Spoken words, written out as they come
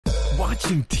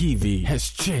Watching TV has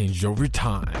changed over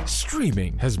time.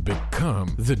 Streaming has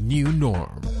become the new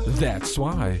norm. That's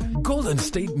why Golden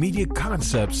State Media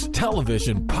Concepts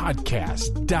television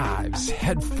podcast dives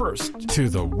headfirst to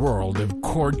the world of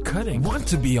cord cutting. Want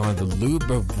to be on the loop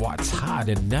of what's hot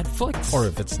in Netflix? Or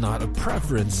if it's not a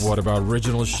preference, what about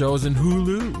original shows in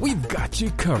Hulu? We've got you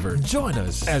covered. Join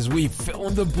us as we fill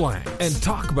in the blanks and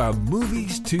talk about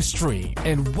movies to stream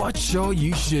and what show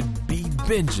you should be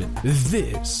binging.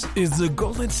 This is the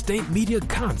Golden State Media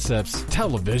Concepts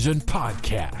television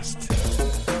podcast.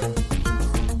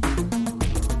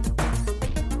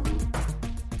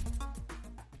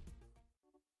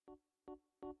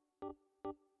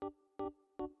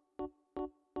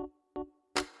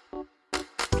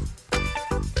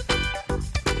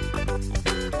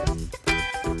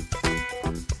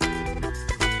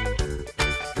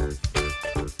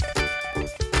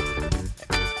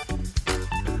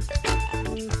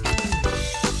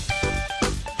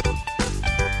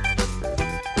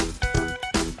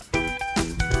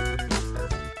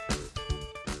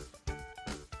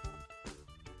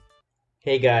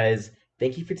 Hey guys,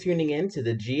 thank you for tuning in to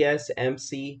the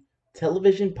GSMC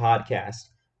television podcast,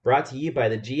 brought to you by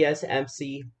the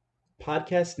GSMC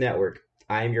Podcast Network.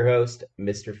 I am your host,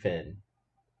 Mr. Finn.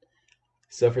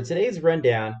 So for today's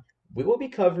rundown, we will be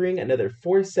covering another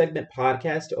 4-segment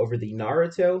podcast over the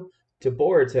Naruto to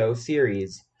Boruto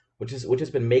series, which has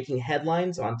been making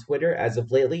headlines on Twitter as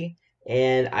of lately,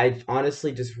 and I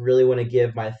honestly just really want to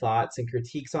give my thoughts and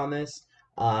critiques on this.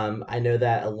 I know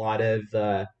that a lot of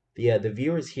the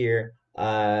viewers here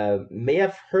may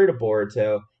have heard of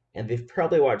Boruto, and they've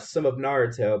probably watched some of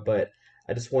Naruto, but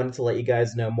I just wanted to let you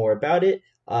guys know more about it.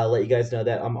 Let you guys know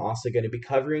that I'm also going to be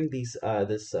covering this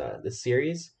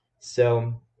series.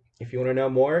 So if you want to know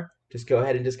more, just go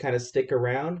ahead and just kind of stick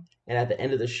around. And at the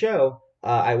end of the show,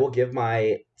 I will give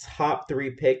my top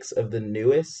 3 picks of the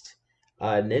newest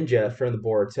ninja from the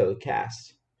Boruto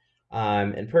cast.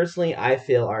 And personally, I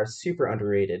feel are super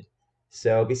underrated.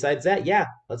 So besides that, yeah,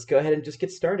 let's go ahead and just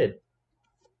get started.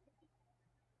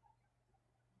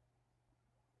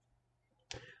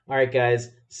 All right, guys.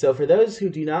 So for those who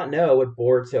do not know what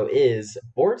Boruto is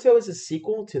a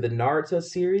sequel to the Naruto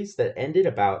series that ended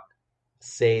about,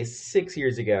 say, 6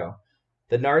 years ago.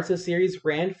 The Naruto series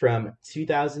ran from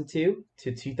 2002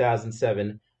 to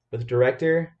 2007 with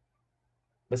director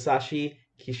Masashi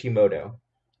Kishimoto.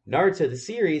 Naruto, the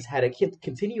series, had a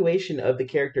continuation of the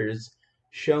characters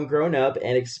shown grown up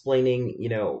and explaining,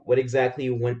 what exactly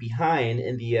went behind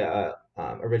in the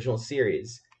original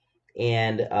series.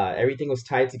 And everything was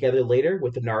tied together later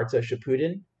with the Naruto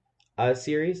Shippuden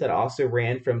series that also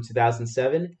ran from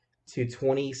 2007 to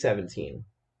 2017.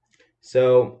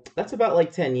 So that's about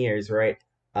like 10 years, right?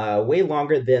 Way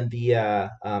longer than the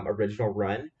original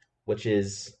run, which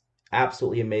is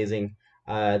absolutely amazing.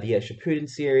 The Shippuden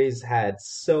series had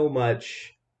so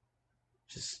much,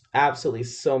 just absolutely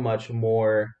so much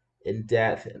more in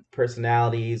depth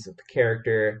personalities, the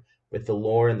character, with the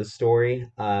lore and the story.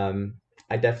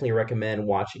 I definitely recommend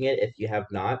watching it if you have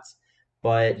not.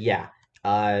 But yeah,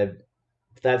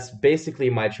 that's basically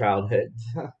my childhood.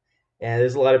 And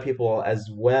there's a lot of people as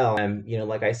well,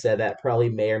 like I said, that probably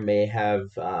may or may have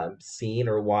seen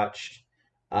or watched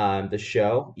the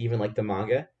show, even like the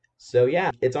manga. So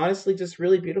yeah, it's honestly just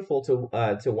really beautiful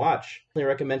to watch. I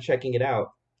recommend checking it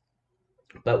out.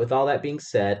 But with all that being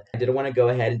said, I did want to go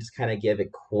ahead and just kind of give a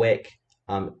quick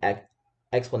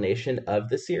explanation of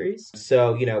the series.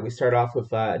 So, we start off with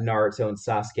Naruto and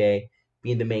Sasuke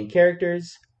being the main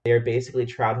characters. They are basically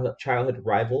childhood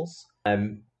rivals,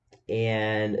 and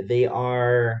they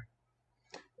are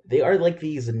like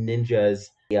these ninjas.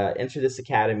 Enter this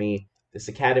academy. This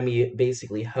academy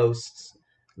basically hosts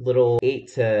little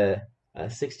 8 to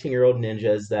 16-year-old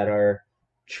ninjas that are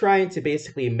trying to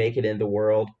basically make it in the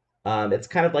world. It's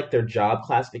kind of like their job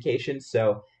classification,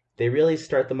 so they really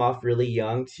start them off really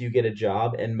young to get a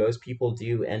job, and most people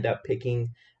do end up picking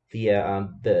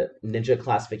the ninja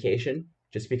classification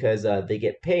just because they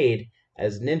get paid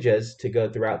as ninjas to go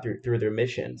through their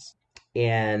missions.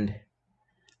 And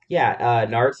yeah,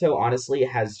 Naruto honestly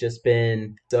has just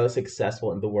been so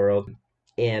successful in the world,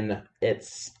 and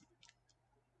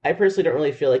I personally don't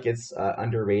really feel like it's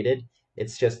underrated.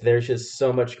 It's just there's just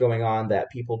so much going on that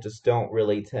people just don't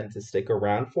really tend to stick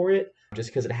around for it, just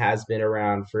because it has been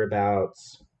around for about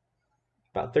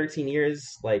 13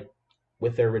 years, like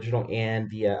with the original and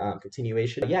the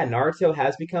continuation. Yeah, Naruto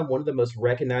has become one of the most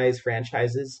recognized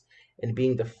franchises and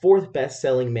being the 4th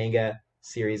best-selling manga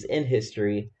series in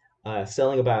history,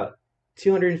 selling about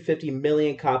 250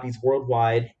 million copies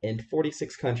worldwide in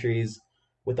 46 countries,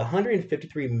 with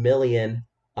 153 million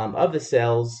of the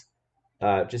sales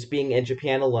just being in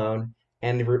Japan alone,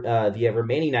 and the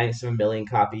remaining 97 million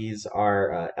copies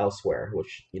are elsewhere,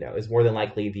 which is more than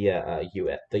likely the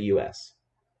U.S.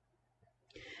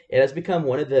 It has become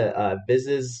one of the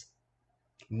business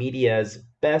media's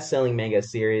best-selling manga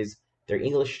series. Their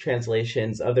English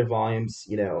translations of their volumes,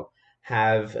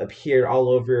 have appeared all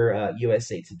over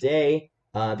USA Today,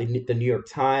 the New York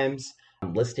Times,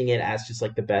 listing it as just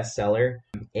like the bestseller.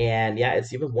 And yeah,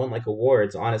 it's even won like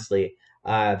awards. Honestly,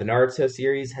 the Naruto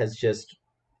series has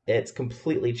it's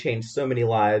completely changed so many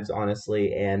lives.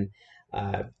 Honestly, and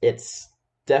it's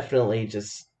definitely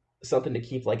just something to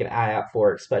keep like an eye out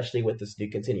for, especially with this new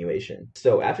continuation.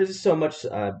 So after so much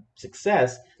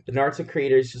success, the Naruto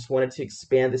creators just wanted to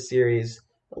expand the series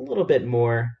a little bit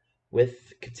more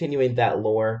with continuing that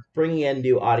lore, bringing in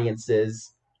new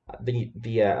audiences, the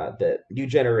new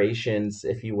generations,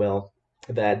 if you will,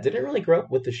 that didn't really grow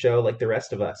up with the show like the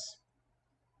rest of us.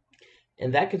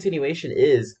 And that continuation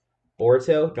is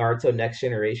Boruto Naruto Next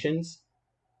Generations,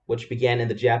 which began in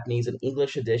the Japanese and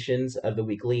English editions of the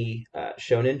weekly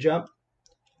Shonen Jump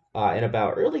in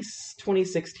about early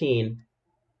 2016.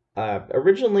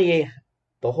 Originally,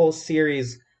 the whole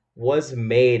series was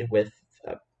made with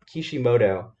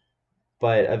Kishimoto,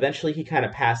 but eventually he kind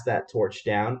of passed that torch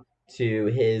down to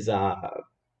his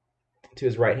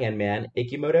right hand man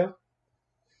Ikimoto.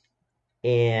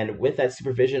 And with that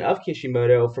supervision of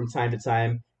Kishimoto, from time to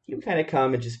time, he would kind of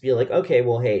come and just be like, okay,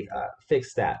 well, hey,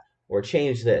 fix that or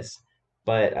change this.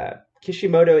 But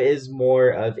Kishimoto is more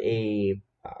of a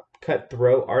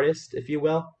cutthroat artist, if you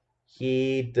will.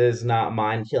 He does not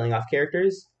mind killing off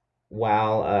characters,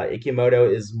 while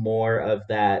Ikimoto is more of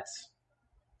that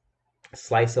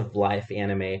slice of life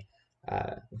anime,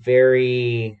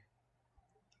 very,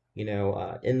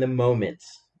 in the moment,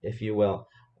 if you will.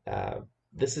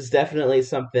 This is definitely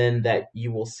something that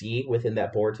you will see within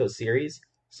that Boruto series.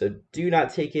 So do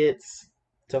not take it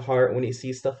to heart when you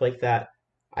see stuff like that.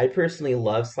 I personally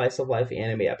love slice of life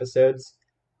anime episodes,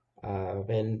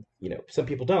 and some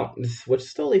people don't, which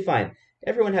is totally fine.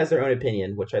 Everyone has their own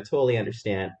opinion, which I totally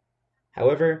understand.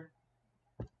 However,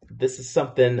 this is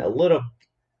something a little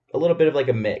bit of like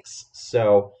a mix.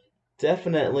 So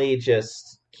definitely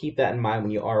just keep that in mind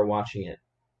when you are watching it.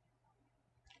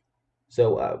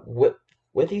 So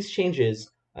with these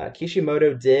changes,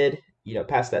 Kishimoto did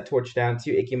pass that torch down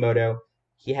to Ikimoto.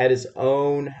 He had his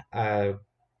own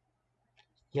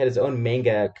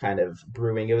manga kind of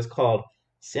brewing. It was called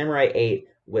Samurai 8,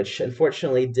 which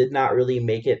unfortunately did not really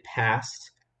make it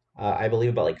past, I believe,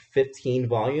 about like 15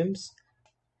 volumes.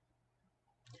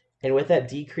 And with that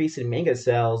decrease in manga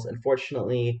sales,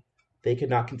 unfortunately, they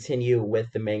could not continue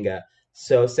with the manga.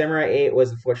 So Samurai 8 was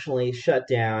unfortunately shut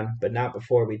down, but not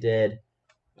before we did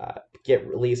get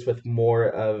released with more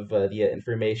of the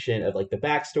information of like the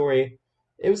backstory.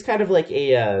 It was kind of like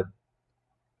a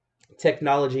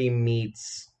technology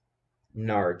meets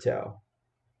Naruto.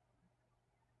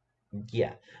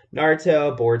 Yeah,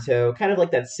 Naruto, Boruto, kind of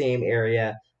like that same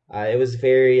area. It was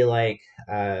very like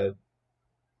it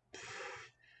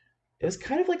was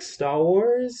kind of like Star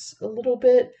Wars a little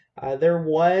bit. There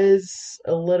was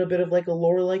a little bit of like a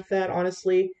lore like that,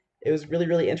 honestly. It was really,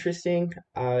 really interesting.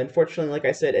 Unfortunately, like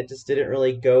I said, it just didn't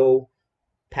really go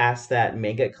past that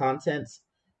manga content.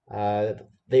 Uh,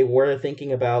 they were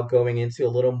thinking about going into a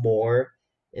little more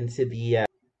into the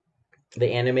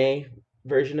anime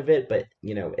version of it, but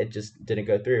it just didn't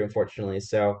go through, unfortunately.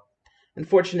 So,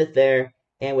 unfortunate there.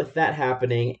 And with that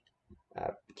happening,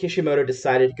 Kishimoto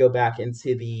decided to go back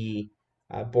into the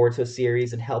Boruto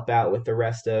series and help out with the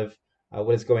rest of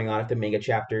what is going on at the manga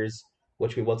chapters,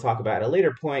 which we will talk about at a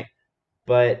later point.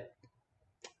 But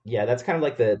yeah, that's kind of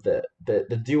like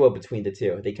the duo between the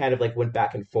two. They kind of like went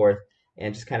back and forth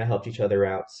and just kind of helped each other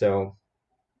out. So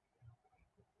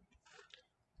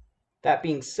that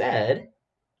being said,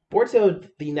 Boruto: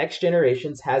 The Next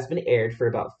Generations has been aired for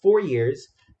about 4 years,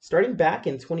 starting back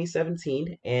in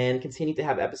 2017, and continuing to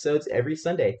have episodes every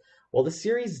Sunday. While the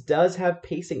series does have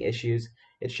pacing issues,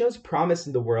 it shows promise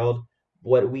in the world,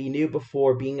 what we knew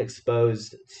before being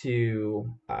exposed to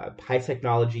high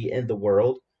technology in the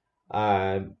world.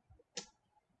 Uh,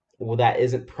 well, that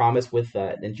isn't promised with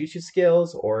ninjutsu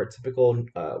skills or typical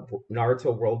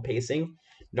Naruto world pacing.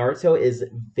 Naruto is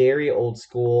very old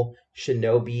school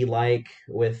shinobi like,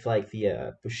 with like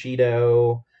the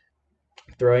Bushido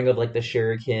throwing of like the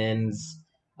shurikens.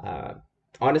 Uh,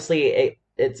 Honestly,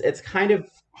 it's kind of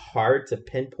hard to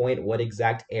pinpoint what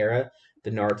exact era the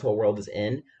Naruto world is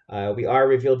in. We are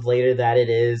revealed later that it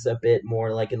is a bit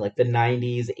more like in like the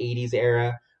 90s, 80s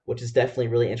era, which is definitely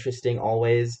really interesting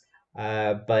always.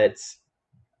 But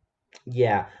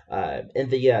Yeah, in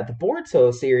the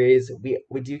Boruto series,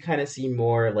 we do kind of see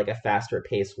more of like a faster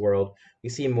paced world. We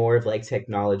see more of like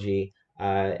technology,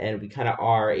 and we kind of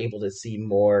are able to see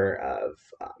more of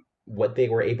what they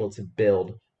were able to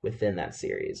build within that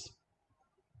series.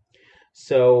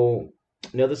 So,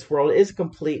 this world is a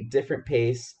complete different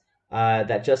pace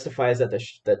that justifies that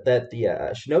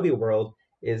the Shinobi world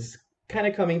is kind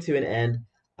of coming to an end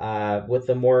with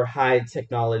a more high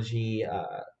technology,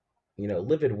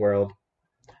 livid world.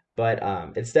 But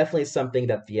it's definitely something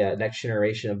that the next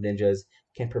generation of ninjas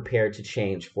can prepare to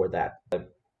change for that.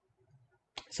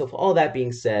 So, for all that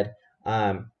being said,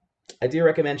 um, I do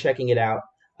recommend checking it out.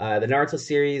 The Naruto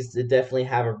series did definitely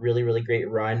have a really, really great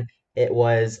run. It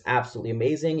was absolutely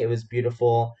amazing. It was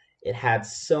beautiful. It had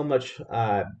so much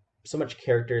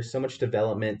character, so much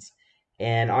development,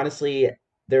 and honestly,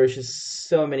 there was just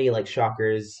so many like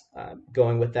shockers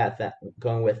going with that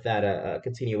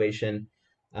continuation.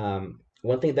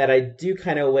 One thing that I do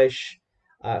kind of wish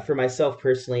for myself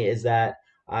personally is that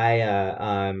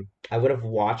I would have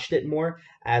watched it more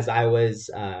as I was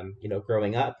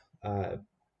growing up.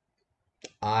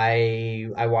 I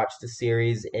watched the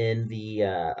series in the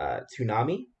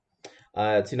Toonami.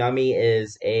 Toonami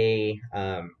is a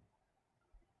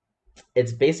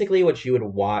it's basically what you would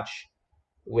watch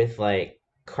with like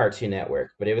Cartoon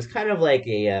Network, but it was kind of like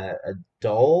a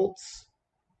adult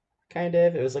kind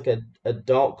of. It was like a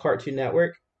adult Cartoon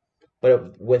Network,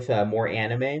 but with more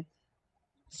anime.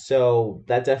 So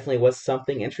that definitely was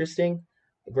something interesting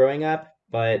growing up,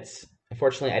 but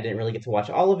unfortunately, I didn't really get to watch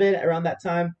all of it around that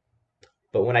time.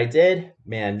 But when I did,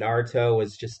 man, Naruto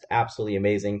was just absolutely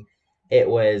amazing. It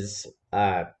was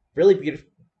really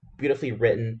beautifully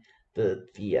written. The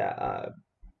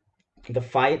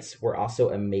fights were also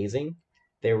amazing.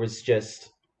 There was just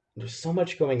there's so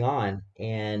much going on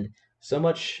and so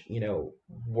much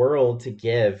world to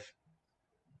give.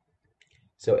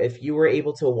 So if you were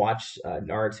able to watch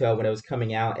Naruto when it was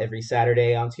coming out every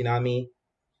Saturday on Toonami,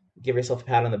 give yourself a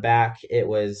pat on the back. It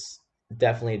was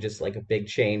definitely just like a big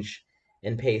change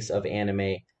in pace of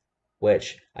anime,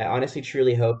 which I honestly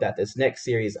truly hope that this next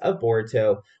series of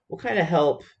Boruto will kind of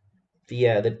help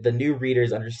the new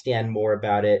readers understand more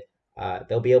about it.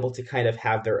 They'll be able to kind of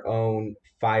have their own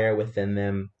fire within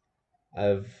them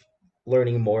of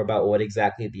learning more about what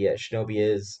exactly the shinobi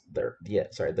is. The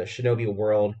shinobi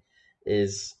world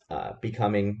is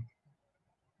becoming.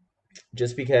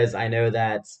 Just because I know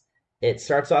that it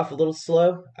starts off a little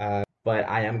slow, but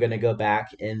I am going to go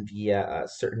back in the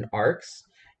certain arcs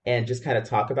and just kind of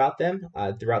talk about them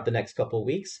throughout the next couple of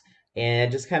weeks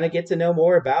and just kind of get to know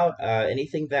more about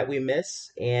anything that we miss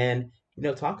and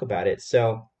talk about it.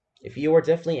 So if you are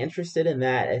definitely interested in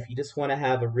that, if you just want to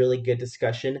have a really good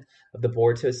discussion of the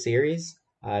Boruto series,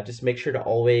 just make sure to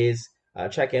always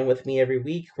check in with me every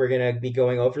week. We're going to be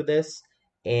going over this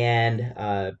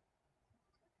and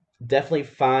definitely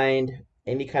find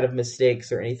any kind of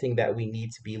mistakes or anything that we need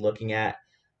to be looking at,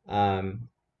 um,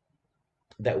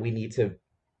 that we need to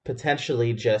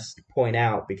potentially just point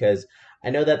out because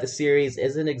I know that the series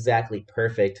isn't exactly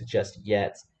perfect just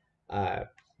yet. Uh,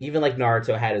 Even like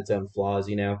Naruto had its own flaws.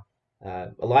 A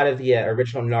lot of the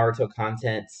original Naruto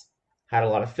content had a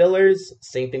lot of fillers.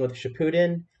 Same thing with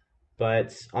Shippuden.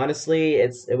 But honestly,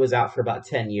 it was out for about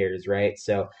 10 years, right?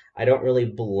 So I don't really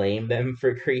blame them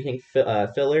for creating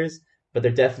fillers, but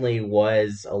there definitely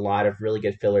was a lot of really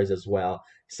good fillers as well.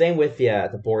 Same with the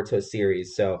Boruto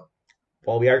series. So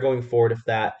while we are going forward with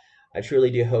that, I truly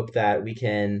do hope that we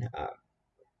can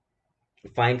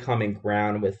find common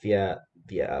ground with the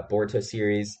Boruto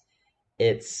series.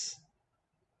 It's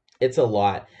it's a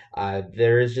lot.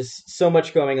 There is just so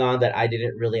much going on that I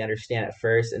didn't really understand at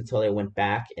first until I went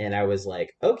back and I was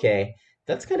like, okay,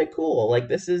 that's kind of cool. Like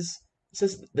this is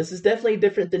definitely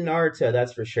different than Naruto,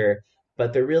 that's for sure.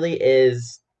 But there really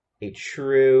is a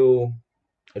true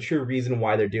reason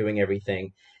why they're doing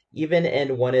everything. Even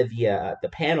in one of the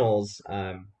panels,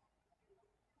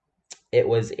 it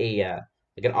was a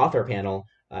like an author panel.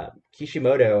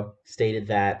 Kishimoto stated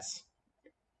that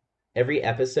every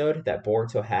episode that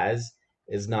Boruto has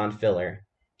is non-filler.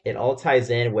 It all ties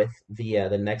in with the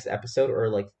next episode or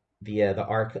like the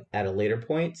arc at a later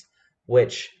point,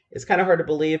 which is kind of hard to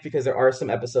believe because there are some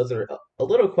episodes that are a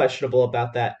little questionable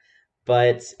about that,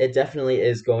 but it definitely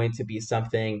is going to be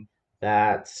something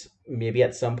that maybe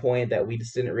at some point that we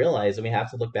just didn't realize and we have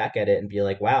to look back at it and be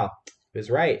like, wow, it was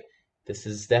right. This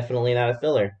is definitely not a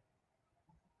filler.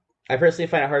 I personally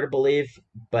find it hard to believe,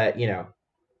 but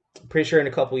pretty sure in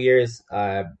a couple years,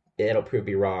 it'll prove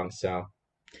me wrong. So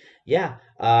yeah,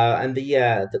 and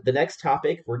the next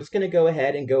topic, we're just gonna go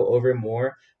ahead and go over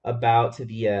more about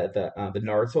the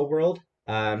Naruto world.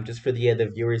 just for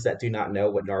the viewers that do not know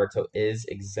what Naruto is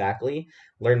exactly.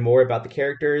 Learn more about the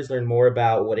characters, learn more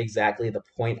about what exactly the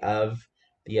point of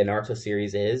the Naruto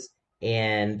series is,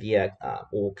 and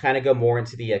we'll kind of go more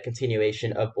into the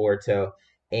continuation of Boruto,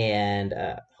 and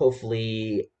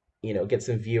hopefully, get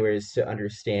some viewers to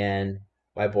understand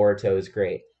why Boruto is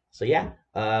great. So yeah,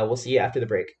 we'll see you after the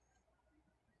break.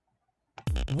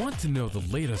 Want to know the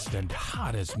latest and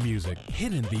hottest music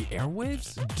hitting the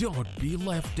airwaves? Don't be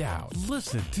left out.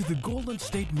 Listen to the Golden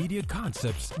State Media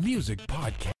Concepts Music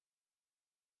Podcast.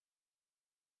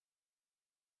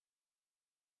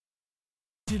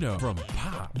 From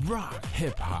pop, rock,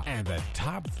 hip-hop, and the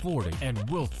top 40. And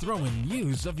we'll throw in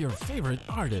news of your favorite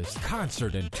artists,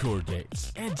 concert and tour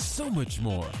dates, and so much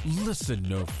more. Listen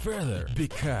no further,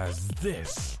 because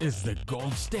this is the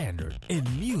gold standard in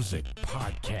music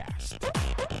podcast.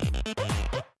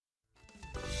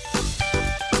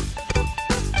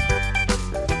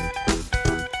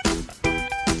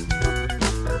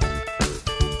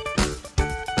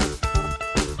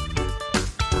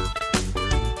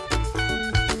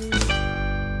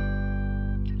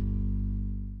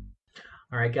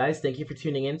 All right, guys, thank you for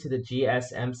tuning in to the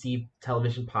GSMC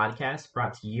television podcast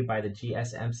brought to you by the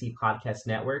GSMC Podcast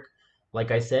Network. Like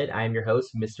I said, I am your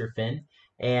host, Mr. Finn,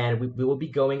 and we will be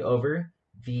going over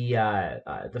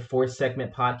the fourth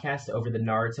segment podcast over the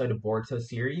Naruto to Boruto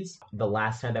series. The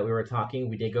last time that we were talking,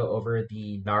 we did go over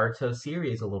the Naruto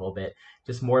series a little bit,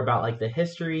 just more about like the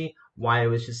history, why it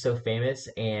was just so famous,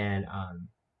 and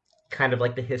kind of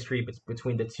like the history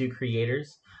between the two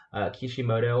creators,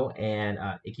 Kishimoto and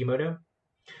Ikimoto.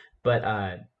 But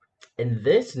in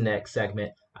this next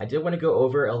segment, I did want to go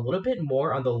over a little bit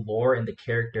more on the lore and the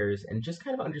characters and just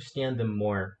kind of understand them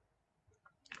more.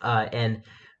 And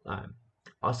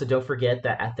also, don't forget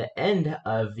that at the end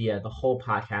of the whole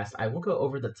podcast, I will go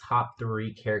over the top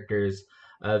 3 characters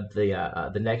of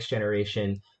the next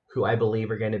generation who I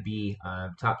believe are going to be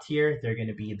top tier. They're going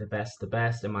to be the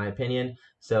best, in my opinion.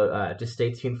 So just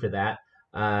stay tuned for that.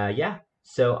 Yeah.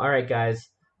 So, all right, guys.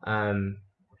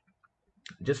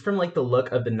 Just from like the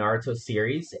look of the Naruto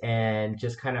series and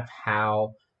just kind of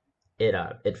how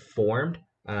it formed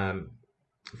from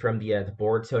the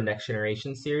Boruto Next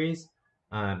Generation series.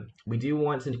 We do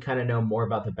want to kind of know more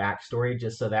about the backstory,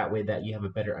 just so that way that you have a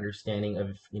better understanding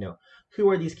of who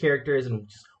are these characters and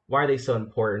just why are they so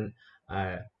important.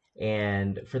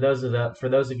 And for those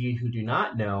of you who do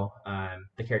not know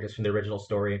the characters from the original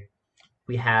story,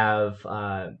 we have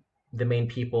the main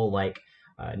people like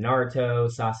Naruto,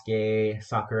 Sasuke,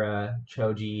 Sakura,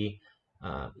 Choji,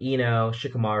 Ino,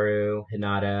 Shikamaru,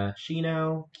 Hinata,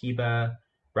 Shino, Kiba,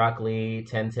 Broccoli,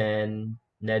 Tenten,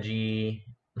 Neji,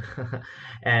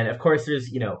 and of course there's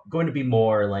going to be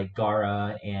more like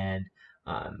Gaara and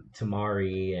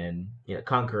Tamari and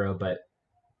Kankuro, but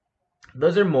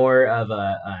those are more of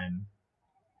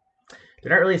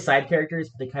they're not really side characters,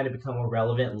 but they kind of become more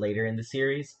relevant later in the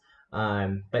series.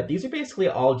 But these are basically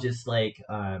all just like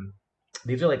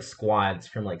these are like squads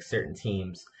from like certain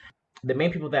teams. The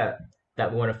main people that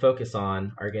we want to focus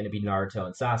on are going to be Naruto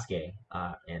and Sasuke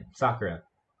and Sakura.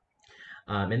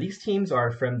 And these teams are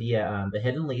from the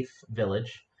Hidden Leaf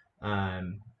Village.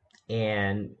 And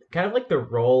kind of like the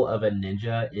role of a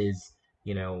ninja is,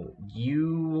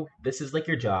 this is like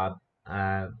your job.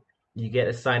 You get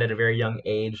assigned at a very young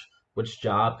age which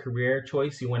job, career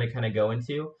choice you want to kind of go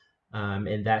into.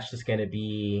 And that's just going to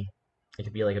be, it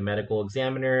could be like a medical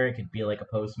examiner, it could be like a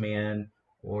postman,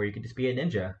 or you could just be a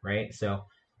ninja, right? So,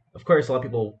 of course, a lot of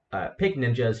people pick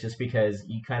ninjas just because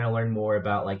you kind of learn more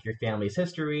about like your family's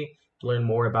history, learn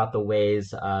more about the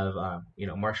ways of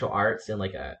martial arts and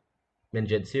like a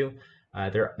ninjutsu.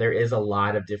 There is a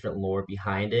lot of different lore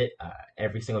behind it.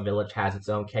 Every single village has its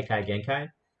own Kekai Genkai,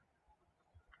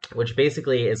 which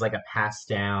basically is like a passed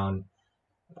down.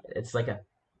 It's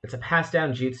a passed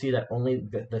down jutsu that only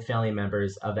the family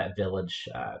members of that village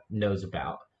knows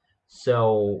about.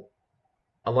 So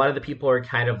a lot of the people are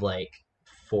kind of like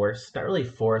forced, not really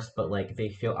forced, but like they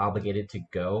feel obligated to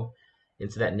go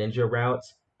into that ninja route.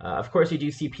 Of course, you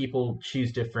do see people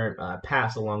choose different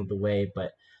paths along the way, but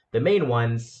the main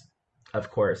ones, of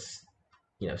course,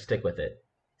 stick with it.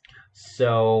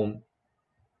 So,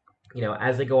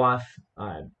 as they go off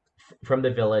from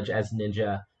the village as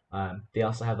ninja, they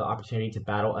also have the opportunity to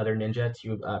battle other ninja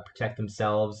to protect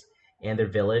themselves and their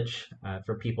village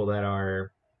from people that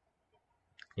are,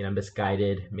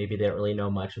 misguided. Maybe they don't really know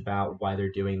much about why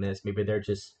they're doing this. Maybe they're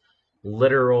just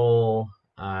literal,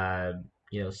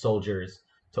 soldiers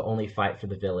to only fight for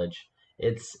the village.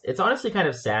 It's honestly kind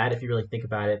of sad if you really think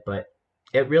about it, but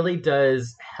it really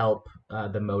does help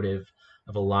the motive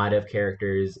of a lot of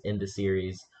characters in the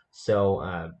series.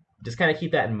 So just kind of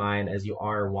keep that in mind as you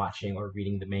are watching or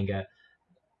reading the manga.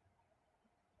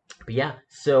 But yeah,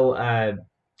 so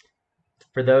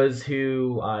for those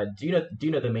who do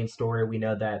know the main story, we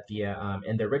know that the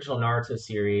in the original Naruto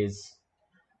series,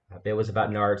 it was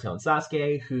about Naruto and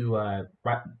Sasuke who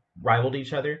rivaled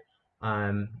each other.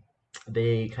 Um,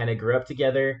 they kind of grew up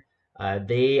together.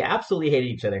 They absolutely hated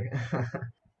each other,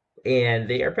 and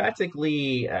they are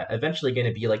practically eventually going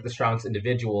to be like the strongest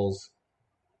individuals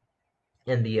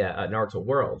in the Naruto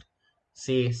world.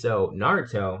 See, so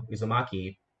Naruto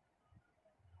Uzumaki,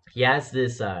 he has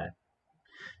this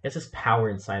power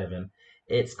inside of him.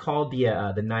 It's called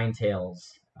the Nine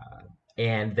Tails,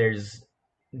 and there's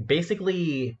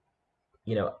basically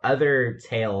other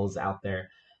tails out there.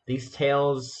 These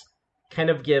tails kind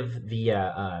of give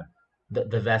the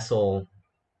vessel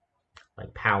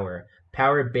like power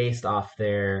based off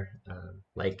their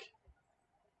like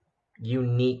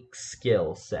unique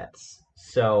skill sets.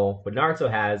 So what Naruto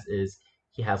has is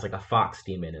he has like a fox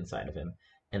demon inside of him.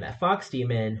 And that fox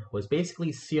demon was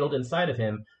basically sealed inside of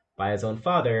him by his own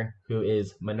father, who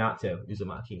is Minato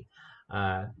Uzumaki.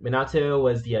 Minato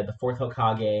was the fourth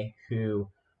Hokage, who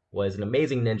was an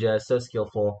amazing ninja, so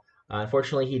skillful.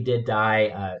 Unfortunately, he did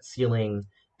die sealing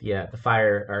the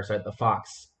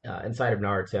fox inside of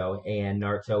Naruto, and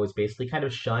Naruto was basically kind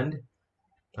of shunned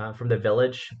from the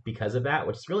village because of that,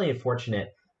 which is really unfortunate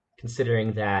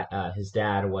considering that his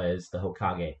dad was the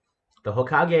Hokage. The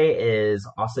Hokage is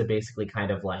also basically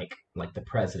kind of like the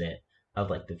president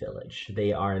of like the village.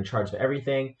 They are in charge of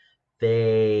everything.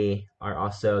 They are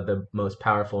also the most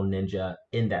powerful ninja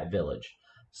in that village.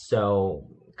 So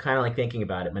kind of like thinking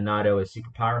about it, Minato is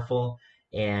super powerful,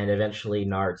 and eventually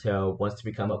Naruto wants to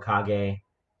become Hokage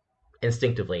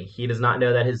instinctively. He does not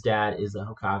know that his dad is a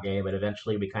Hokage, but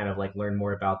eventually we kind of like learn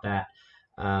more about that.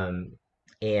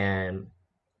 And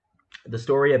the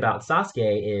story about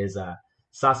Sasuke is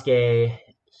Sasuke.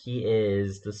 He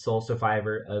is the sole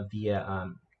survivor of the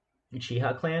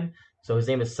Uchiha clan. So his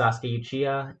name is Sasuke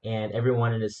Uchiha, and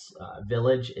everyone in his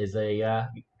village is a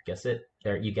guess it,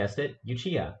 there you guessed it,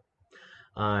 Uchiha.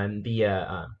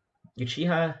 The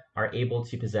Uchiha are able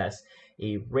to possess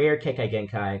a rare Kekai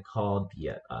Genkai called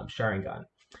the Sharingan.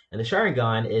 And the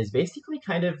Sharingan is basically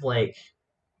kind of like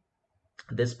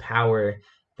this power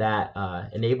that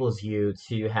enables you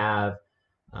to have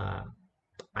uh,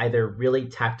 either really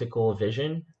tactical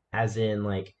vision, as in,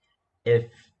 like, if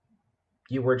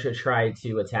you were to try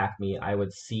to attack me, I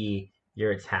would see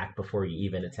your attack before you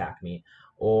even attack me.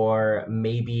 Or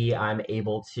maybe I'm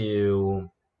able to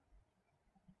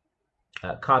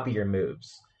copy your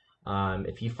moves.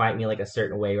 If you fight me like a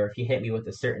certain way, or if you hit me with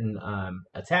a certain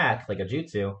attack, like a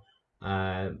jutsu,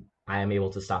 I am able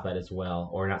to stop that as well,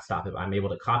 or not stop it. But I'm able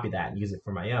to copy that and use it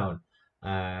for my own.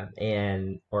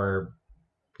 And or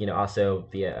also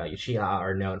the Uchiha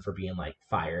are known for being like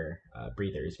fire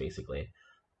breathers, basically.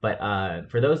 But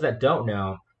for those that don't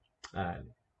know, uh,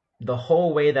 the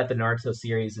whole way that the Naruto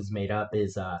series is made up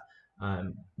is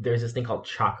there's this thing called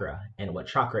chakra, and what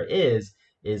chakra is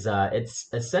it's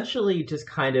essentially just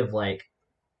kind of like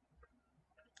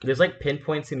there's like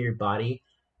pinpoints in your body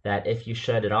that if you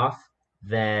shut it off,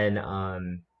 then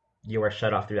you are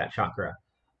shut off through that chakra.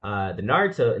 The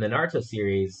Naruto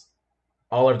series,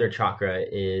 all of their chakra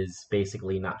is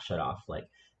basically not shut off. Like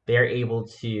they're able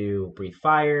to breathe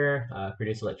fire,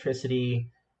 produce electricity,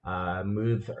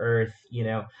 move the earth.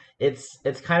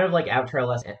 It's kind of like Avatar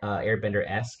less Airbender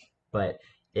esque, but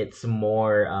it's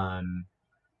more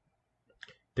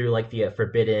through like the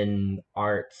forbidden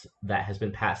art that has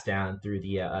been passed down through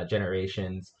the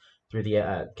generations, through the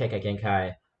Kekai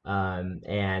Genkai,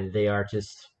 and they are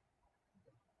just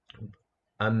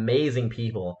amazing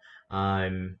people.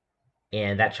 And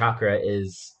that chakra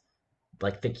is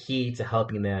like the key to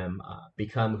helping them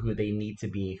become who they need to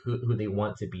be, who they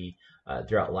want to be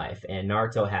throughout life. And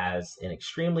Naruto has an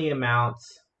extremely amount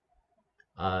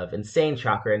of insane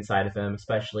chakra inside of him,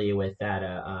 especially with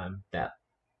that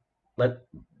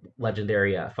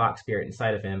legendary fox spirit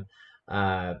inside of him.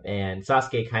 And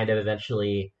Sasuke kind of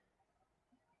eventually,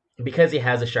 because he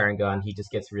has a Sharingan, he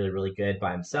just gets really, really good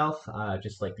by himself,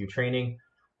 just like through training,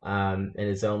 in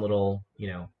his own little,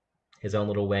 his own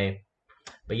little way.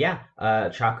 But yeah,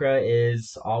 chakra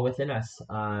is all within us.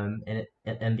 And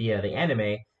the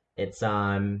anime, it's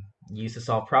used to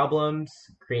solve problems,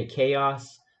 create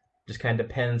chaos. Just kind of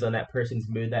depends on that person's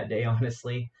mood that day,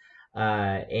 honestly.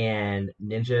 And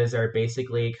ninjas are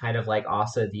basically kind of like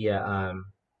also the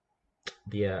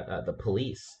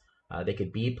police. They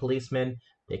could be policemen.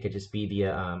 They could just be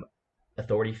the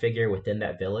authority figure within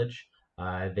that village.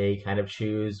 They kind of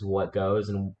choose what goes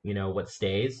and what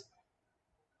stays.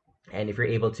 And if you're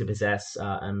able to possess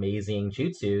amazing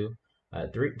jutsu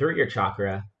through your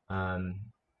chakra,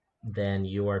 then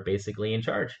you are basically in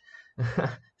charge.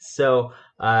 So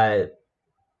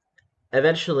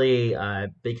eventually,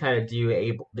 they kind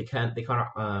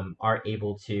of are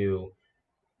able to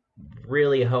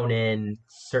really hone in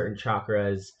certain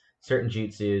chakras, certain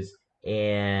jutsus,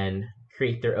 and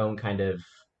create their own kind of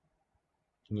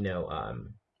you know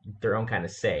their own kind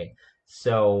of say.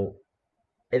 So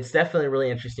it's definitely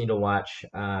really interesting to watch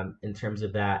in terms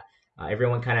of that.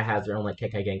 Everyone kind of has their own like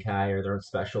Kekai Genkai or their own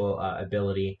special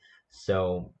ability.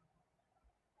 So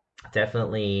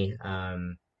definitely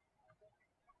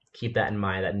keep that in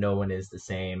mind that no one is the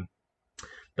same.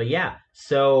 But yeah,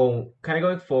 so kind of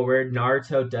going forward,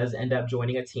 Naruto does end up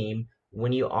joining a team.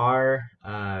 When you are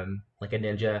like a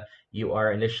ninja, you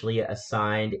are initially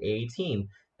assigned a team.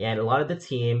 And a lot of the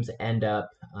teams end up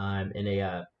in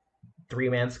a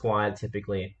three-man squad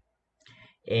typically.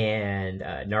 And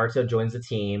Naruto joins the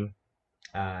team,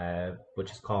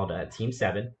 which is called Team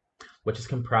 7, which is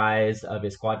comprised of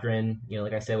a squadron,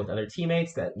 like I said, with other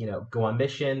teammates that, go on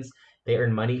missions. They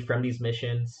earn money from these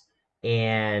missions.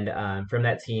 And from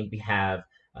that team, we have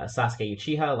Sasuke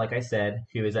Uchiha, like I said,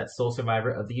 who is that sole survivor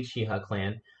of the Uchiha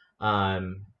clan.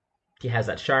 He has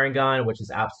that Sharingan, which is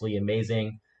absolutely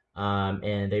amazing.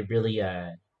 And they really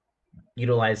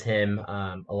utilize him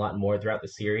a lot more throughout the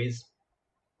series,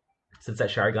 since that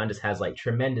Sharingan just has like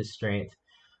tremendous strength.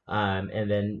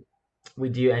 And then we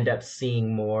do end up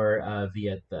seeing more of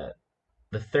the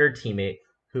third teammate,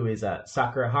 who is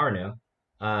Sakura Haruno.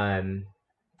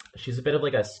 She's a bit of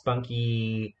like a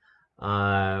spunky,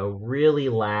 really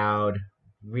loud,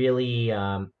 really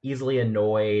easily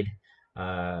annoyed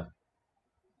uh,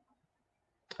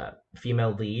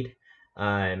 female lead.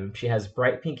 She has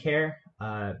bright pink hair.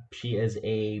 She is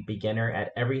a beginner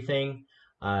at everything.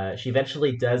 She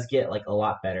eventually does get like a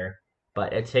lot better,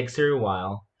 but it takes her a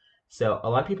while. So a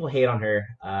lot of people hate on her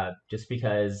just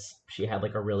because she had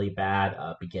like a really bad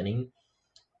beginning,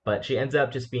 but she ends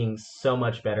up just being so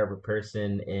much better of a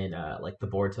person in like the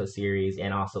Boruto series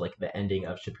and also like the ending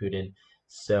of Shippuden.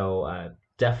 So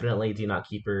definitely do not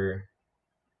keep her,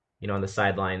 on the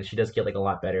sidelines. She does get like a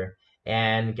lot better.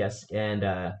 And guess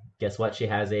what? She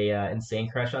has a insane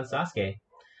crush on Sasuke.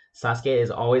 Sasuke is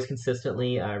always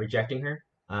consistently rejecting her.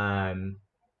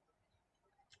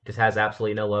 Just has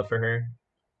absolutely no love for her.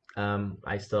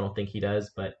 I still don't think he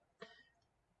does, but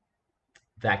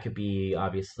that could be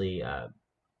obviously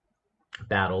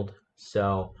battled.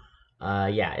 So,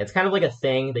 yeah, it's kind of like a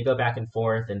thing. They go back and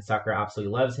forth, and Sakura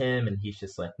absolutely loves him, and he's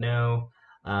just like, no.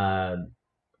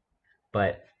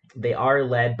 But they are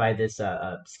led by this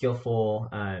skillful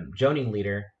Jonin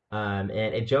leader. And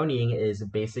a Jonin is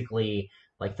basically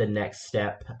like the next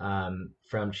step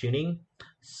from Chunin.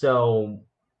 So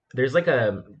there's like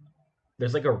a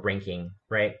ranking,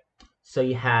 right? So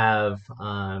you have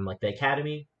like the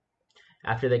academy.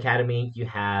 After the academy, you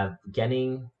have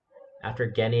Genin. After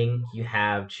Genin, you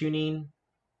have Chunin,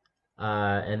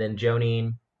 and then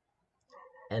Jonin,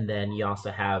 and then you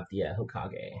also have the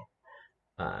Hokage.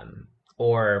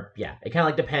 Or yeah, it kind of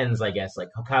like depends, I guess. Like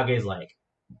Hokage is like,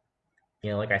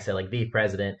 like I said, like the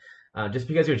president. Just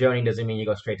because you're Jonin doesn't mean you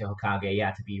go straight to Hokage. You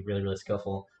have to be really, really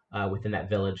skillful within that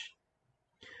village.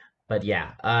 But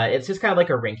yeah, it's just kind of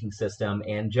like a ranking system,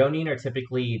 and Jonin are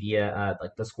typically the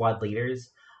like the squad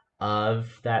leaders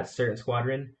of that certain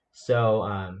squadron.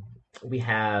 So we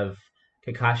have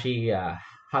Kakashi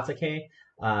Hatake,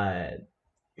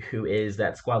 who is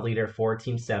that squad leader for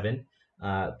Team 7.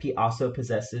 He also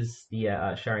possesses the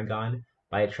Sharingan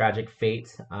by a tragic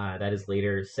fate that is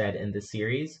later said in the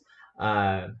series.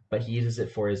 But he uses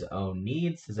it for his own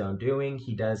needs, his own doing.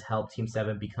 He does help Team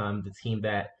 7 become the team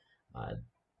that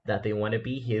they want to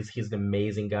be. He's an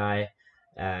amazing guy.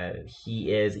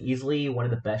 He is easily one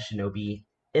of the best shinobi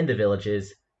in the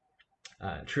villages.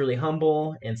 Truly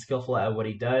humble and skillful at what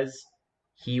he does.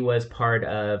 He was part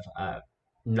of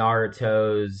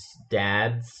Naruto's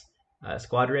dad's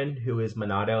squadron, who is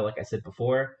Minato, like I said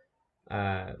before,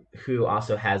 who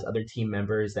also has other team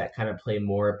members that kind of play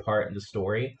more part in the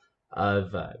story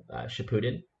of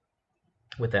Shippuden,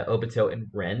 with Obito and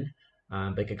Ren.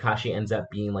 But Kakashi ends up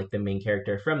being like the main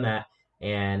character from that,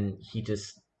 and he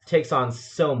just takes on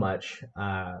so much.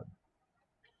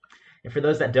 And for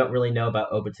those that don't really know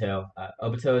about Obito,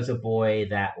 Obito is a boy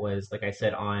that was, like I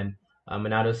said, on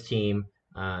Minato's team,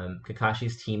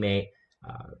 Kakashi's teammate.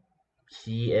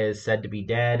 He is said to be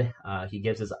dead. He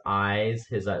gives his eyes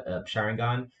his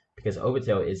Sharingan because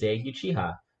Obito is a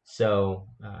Uchiha. So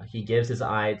he gives his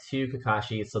eye to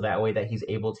Kakashi so that way that he's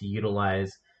able to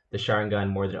utilize the Sharingan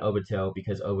more than Obito,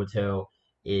 because Obito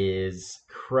is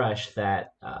crushed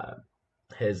that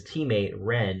his teammate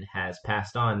Ren has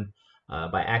passed on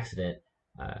by accident,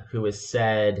 who is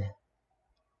said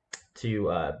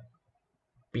to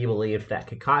be believed that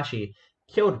Kakashi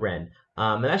killed Ren.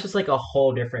 And that's just like a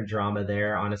whole different drama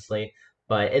there, honestly.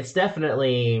 But it's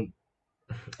definitely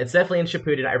in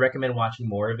Shippuden. I recommend watching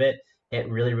more of it. It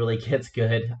really, really gets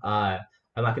good. I'm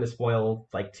not going to spoil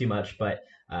like too much, but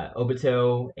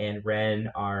Obito and Ren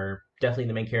are definitely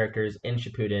the main characters in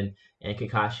Shippuden, and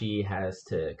Kakashi has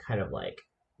to kind of like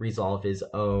resolve his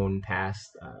own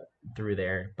past through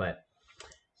there. But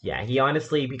yeah, he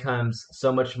honestly becomes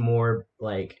so much more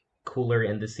like cooler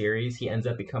in the series. He ends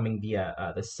up becoming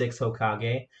the sixth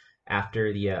Hokage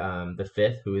after the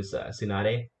fifth, who is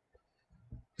Tsunade.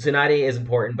 Tsunade is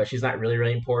important, but she's not really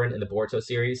really important in the Boruto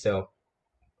series. So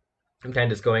I'm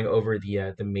kind of just going over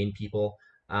the main people.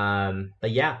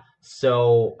 But yeah,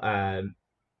 so I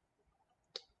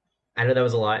know that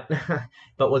was a lot,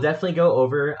 but we'll definitely go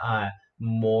over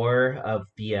more of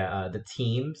the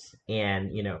teams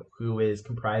and who is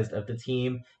comprised of the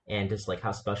team and just like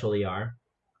how special they are.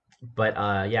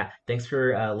 But yeah, thanks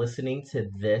for listening to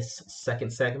this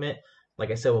second segment. Like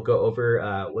I said, we'll go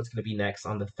over what's going to be next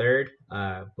on the third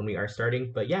when we are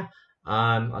starting. But yeah,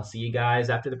 I'll see you guys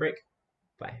after the break.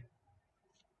 Bye.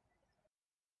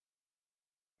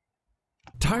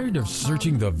 Tired of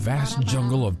searching the vast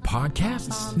jungle of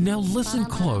podcasts? Now listen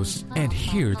close and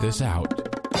hear this out.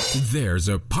 There's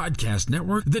a podcast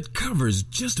network that covers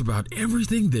just about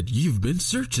everything that you've been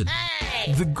searching.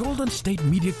 Hey! The Golden State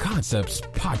Media Concepts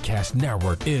Podcast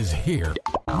Network is here.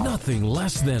 Nothing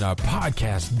less than a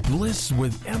podcast bliss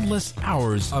with endless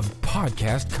hours of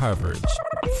podcast coverage.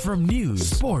 From news,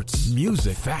 sports,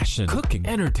 music, fashion, cooking,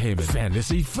 entertainment,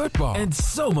 fantasy, football, and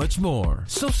so much more.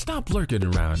 So stop lurking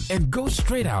around and go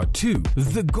straight out to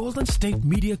the Golden State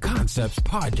Media Concepts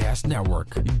Podcast Network.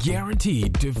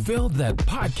 Guaranteed to fill that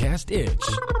podcast itch.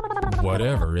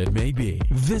 Whatever it may be.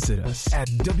 Visit us at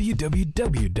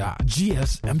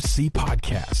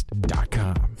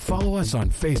www.gsmcpodcast.com. Follow us on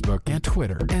Facebook and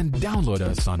Twitter, and download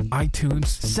us on iTunes,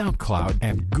 SoundCloud,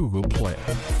 and Google Play.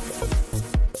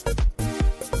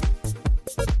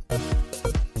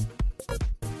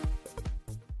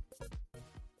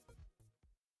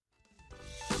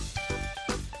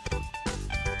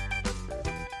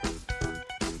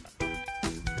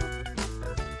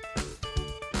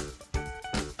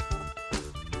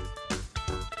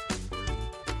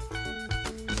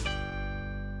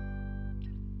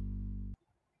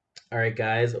 All right,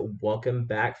 guys, welcome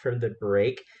back from the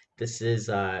break. This is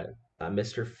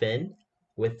Mr. Finn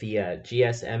with the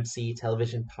GSMC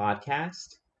television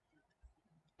podcast.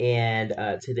 And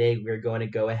today we're going to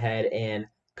go ahead and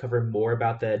cover more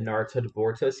about the Naruto to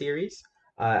Boruto series.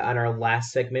 On our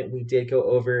last segment, we did go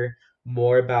over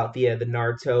more about the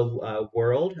Naruto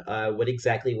world, what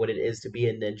it is to be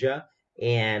a ninja,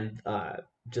 and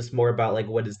just more about like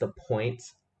what is the point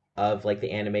of like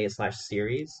the anime slash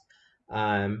series.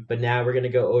 But now we're going to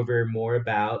go over more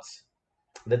about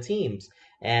the teams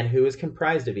and who is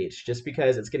comprised of each, just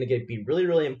because it's going to be really,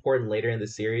 really important later in the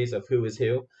series of who is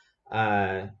who.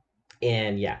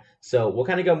 And yeah, so we'll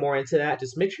kind of go more into that.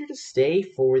 Just make sure to stay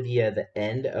for the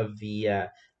end of the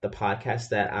podcast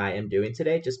that I am doing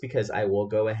today, just because I will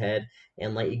go ahead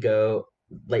and let you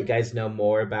guys know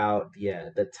more about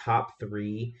the top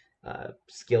three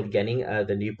skilled getting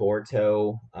the new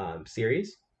Boruto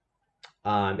series.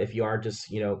 If you are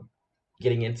just,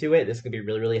 getting into it, this is going to be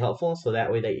really, really helpful. So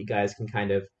that way that you guys can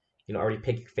kind of, already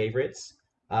pick your favorites.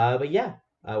 But yeah,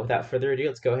 without further ado,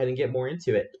 let's go ahead and get more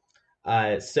into it.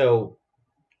 So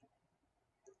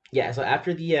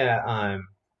after the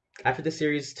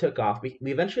series took off, we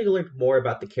eventually learned more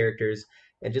about the characters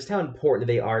and just how important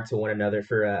they are to one another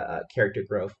for character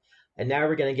growth. And now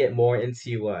we're going to get more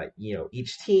into,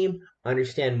 each team,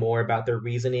 understand more about their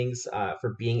reasonings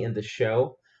for being in the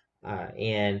show.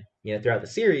 And throughout the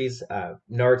series,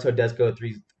 Naruto does go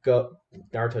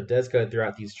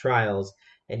throughout these trials,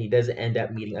 and he does end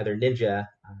up meeting other ninja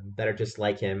that are just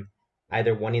like him,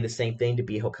 either wanting the same thing to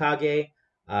be Hokage,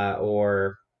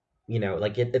 or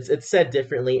it's said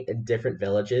differently in different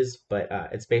villages, but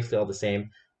it's basically all the same.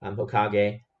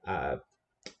 Hokage,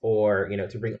 or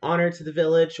to bring honor to the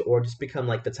village, or just become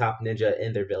like the top ninja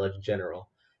in their village in general.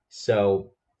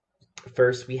 So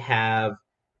first we have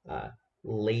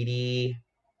Lady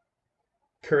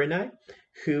Kurenai,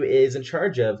 who is in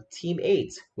charge of Team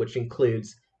 8, which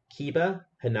includes Kiba,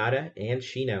 Hinata, and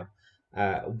Shino.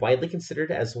 Widely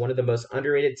considered as one of the most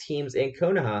underrated teams in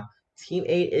Konoha, Team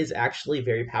 8 is actually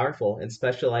very powerful and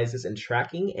specializes in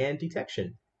tracking and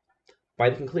detection. By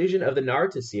the conclusion of the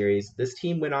Naruto series, this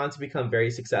team went on to become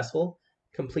very successful,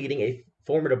 completing a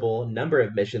formidable number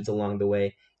of missions along the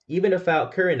way. Even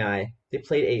without Kurenai, they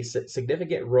played a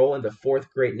significant role in the Fourth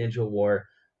Great Ninja War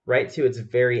right to its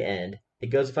very end. It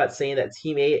goes without saying that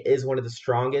Team 8 is one of the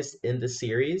strongest in the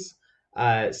series.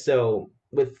 So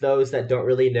with those that don't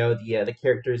really know the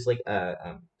characters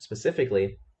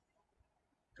specifically,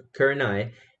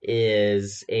 Kurenai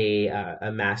is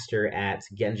a master at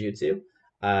Genjutsu.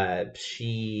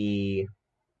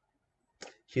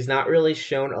 She's not really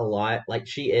shown a lot. Like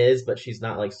she is, but she's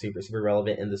not like super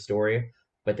relevant in the story.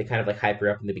 But they kind of like hype her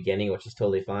up in the beginning, which is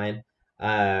totally fine.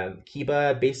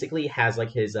 Kiba basically has like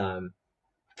his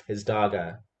dog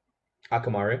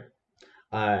Akamaru.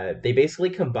 They basically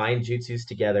combine jutsus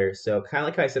together. So kind of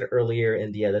like I said earlier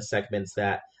in the segments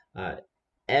that uh,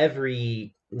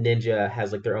 every ninja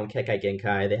has like their own Kekai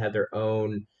Genkai. They have their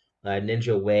own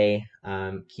ninja way.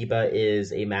 Kiba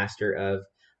is a master of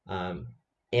um,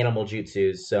 animal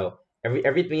jutsus. So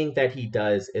everything that he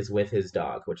does is with his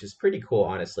dog, which is pretty cool,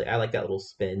 honestly. I like that little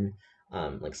spin,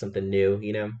 like something new,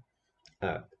 you know.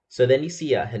 Uh, so then you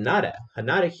see Hinata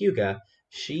Hyuga.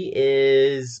 She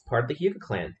is part of the Hyuga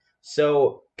clan.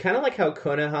 So kind of like how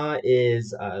Konoha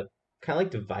is kind of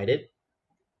like divided.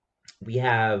 We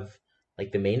have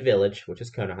like the main village, which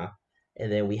is Konoha,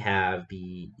 and then we have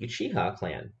the Uchiha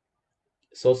clan,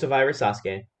 Soul Survivor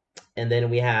Sasuke, and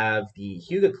then we have the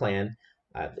Hyuga clan.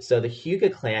 So the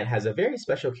Hyuga clan has a very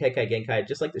special Kekai Genkai,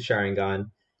 just like the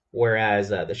Sharingan, whereas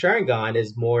the Sharingan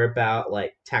is more about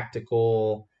like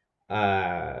tactical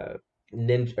uh,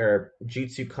 ninja or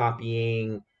jutsu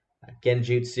copying,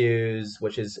 genjutsus,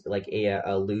 which is like a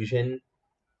illusion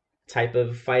type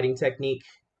of fighting technique.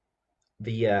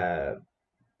 The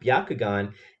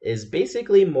Byakugan is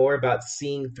basically more about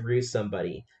seeing through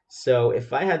somebody. So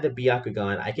if I had the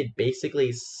Byakugan, I could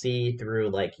basically see through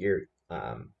like your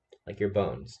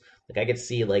bones. Like I could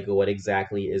see like what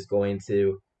exactly is going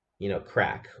to,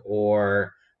 crack.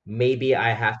 Or maybe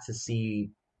I have to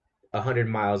see 100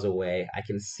 miles away. I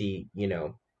can see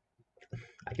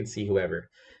whoever.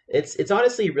 It's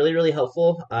honestly really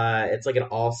helpful. It's like an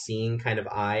all-seeing kind of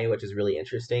eye, which is really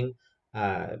interesting.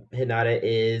 Hinata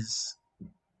is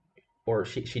or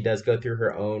she does go through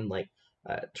her own like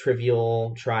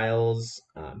trivial trials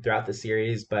throughout the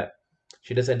series, but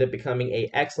she does end up becoming a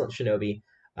excellent shinobi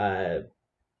that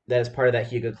is part of that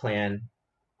Hyuga clan.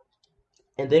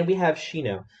 And then we have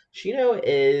Shino. Shino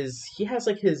is he has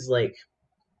like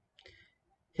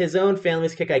his own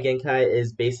family's Kekai Genkai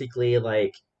is basically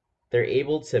like they're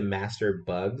able to master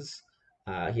bugs.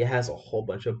 He has a whole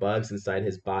bunch of bugs inside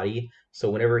his body, so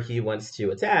whenever he wants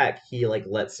to attack, he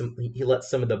lets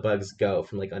some of the bugs go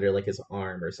from like under like his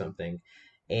arm or something.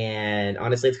 And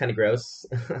honestly, it's kind of gross,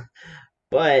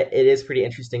 but it is pretty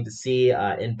interesting to see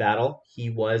in battle. He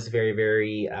was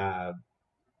very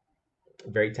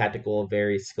tactical,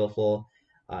 very skillful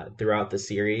throughout the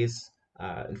series.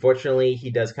 Unfortunately,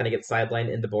 he does kind of get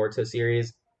sidelined in the Boruto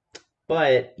series,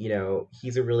 but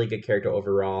he's a really good character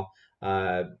overall.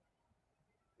 Uh,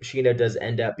 Shino does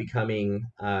end up becoming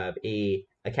a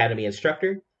academy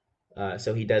instructor,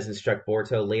 so he does instruct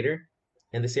Boruto later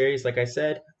in the series. Like I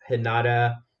said,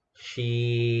 Hinata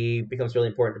she becomes really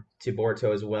important to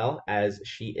Boruto as well as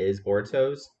she is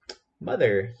Boruto's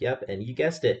mother. Yep, and you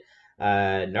guessed it,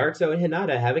 Naruto and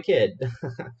Hinata have a kid,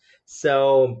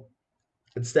 so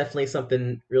it's definitely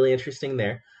something really interesting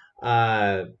there.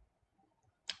 Uh,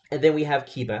 and then we have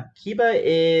Kiba. Kiba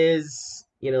is,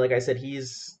 like I said,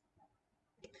 he's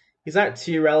not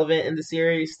too relevant in the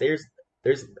series. There's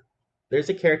there's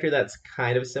a character that's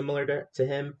kind of similar to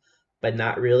him, but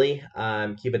not really.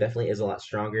 Kiba definitely is a lot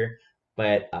stronger,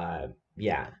 but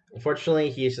yeah, unfortunately,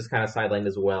 he's just kind of sidelined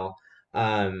as well.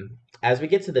 As we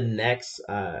get to the next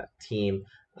team,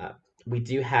 we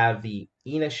do have the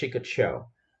Ina Shikacho.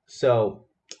 So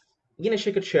Ina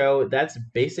Shikacho, that's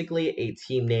basically a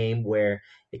team name where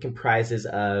it comprises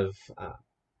of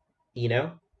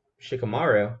Ino,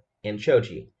 Shikamaru, and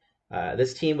Choji.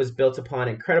 This team was built upon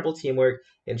incredible teamwork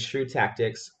and shrewd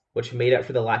tactics, which made up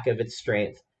for the lack of its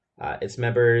strength. Its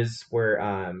members were,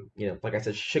 like I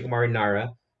said, Shikamaru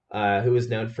Nara, who is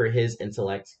known for his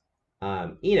intellect,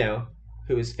 Ino,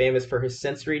 who is famous for his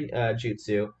sensory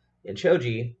jutsu, and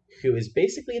Choji, who is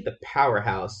basically the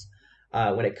powerhouse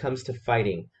when it comes to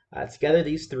fighting. Together,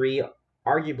 these three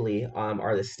arguably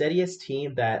are the steadiest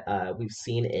team that we've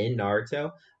seen in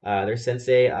Naruto. Their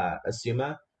sensei,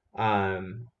 Asuma,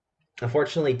 um,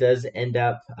 unfortunately does end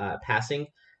up passing.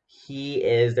 He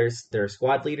is their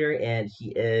squad leader, and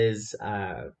he is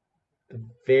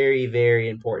very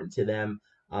important to them.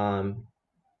 Um,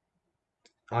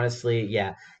 honestly,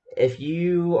 yeah. if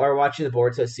you are watching the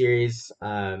Boruto series,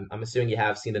 I'm assuming you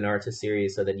have seen the Naruto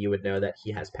series, so that you would know that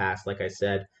he has passed, like I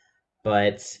said.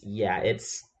 But yeah, it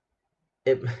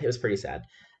was pretty sad.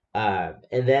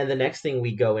 And then the next thing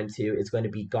we go into is going to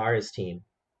be Gaara's team.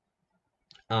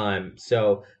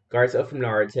 So Gaara's from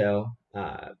Naruto,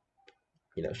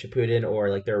 Shippuden or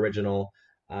like the original.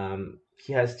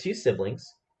 He has two siblings,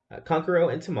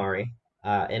 Kankuro and Tamari,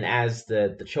 and as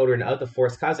the children of the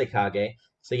Force Kazekage.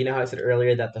 So you know how I said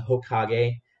earlier that the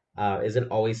Hokage isn't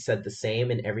always said the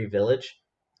same in every village.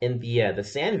 In the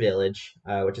Sand Village,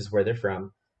 which is where they're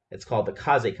from, it's called the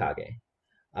Kazekage.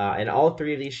 And all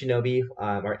three of these shinobi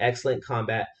are excellent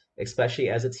combat, especially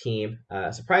as a team.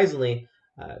 Surprisingly,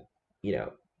 uh, you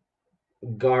know,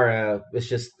 Gara was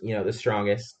just, the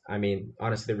strongest. I mean,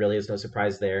 honestly, there really is no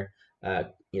surprise there.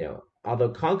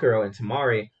 Although Konkuro and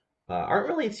Tamari aren't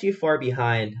really too far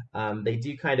behind, they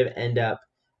do kind of end up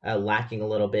lacking a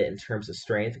little bit in terms of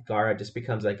strength. Gara just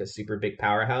becomes like a super big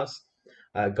powerhouse.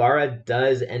 Gara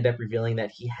does end up revealing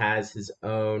that he has his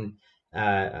own,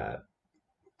 I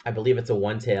believe it's a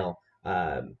one tail.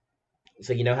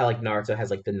 So you know how like Naruto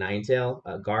has like the nine tail?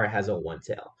 Gara has a one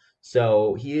tail.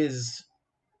 So he is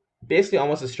basically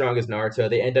almost as strong as Naruto.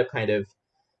 They end up kind of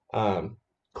um,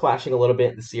 clashing a little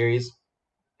bit in the series,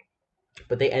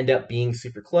 but they end up being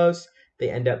super close. They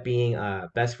end up being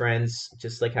best friends,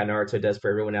 just like how Naruto does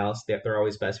for everyone else. They're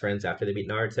always best friends after they beat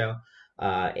Naruto.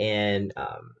 And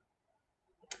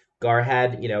Gar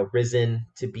had, risen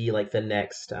to be like the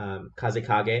next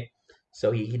Kazekage.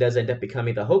 So he does end up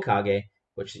becoming the Hokage,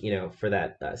 which, for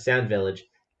that Sound Village,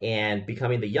 and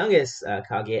becoming the youngest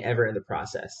Kage ever in the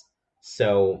process.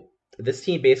 So this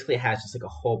team basically has just like a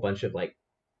whole bunch of like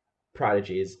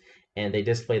prodigies, and they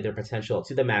displayed their potential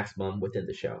to the maximum within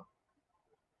the show.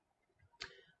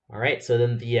 All right, so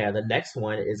then the next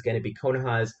one is going to be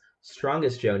Konoha's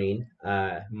strongest Jonin,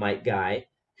 Might Guy,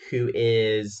 who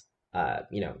is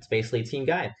it's basically Team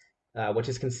Guy, which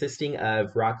is consisting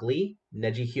of Rock Lee,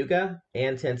 Neji Hyuga,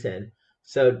 and Tenten.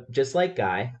 So just like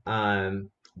Guy,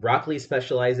 Rock Lee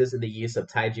specializes in the use of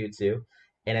taijutsu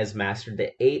and has mastered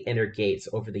the 8 inner gates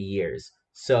over the years.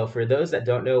 So for those that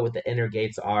don't know what the inner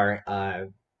gates are,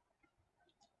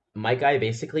 my guy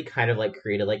basically kind of like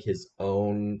created like his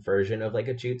own version of like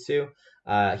a jutsu.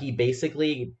 He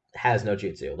basically has no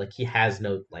jutsu, like he has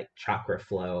no like chakra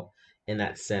flow in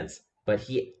that sense. But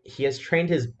he has trained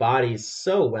his body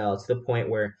so well to the point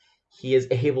where he is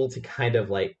able to kind of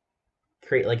like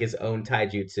create like his own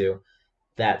taijutsu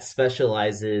that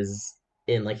specializes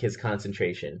in like his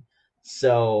concentration.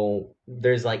 So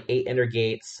there's like 8 inner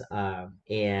gates,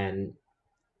 and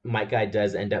my guy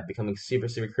does end up becoming super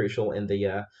super crucial in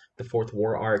the fourth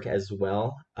war arc as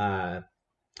well.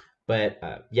 But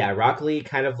yeah, Rock Lee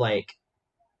kind of like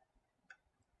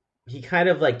he kind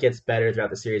of like gets better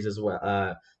throughout the series as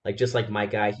well. Like just like my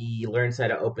guy, he learns how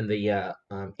to open the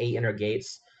 8 inner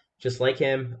gates, just like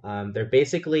him. They're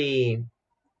basically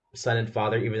son and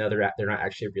father, even though they're not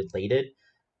actually related.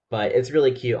 But it's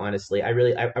really cute, honestly. I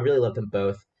really love them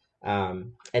both.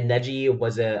 And Neji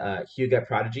was a Hyuga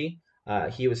prodigy.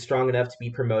 He was strong enough to be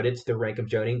promoted to the rank of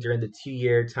Jonin during the 2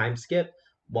 year time skip,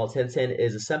 while Tenten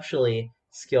is exceptionally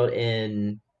skilled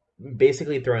in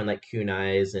basically throwing like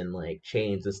kunais and like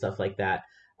chains and stuff like that.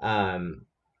 Um,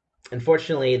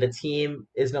 Unfortunately, the team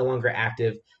is no longer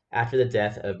active after the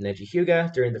death of Neji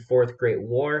Hyuga during the Fourth Great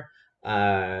War.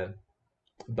 Uh,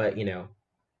 but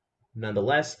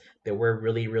nonetheless, they were a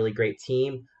really, really great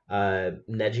team.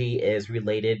 Neji is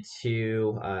related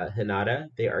to Hinata.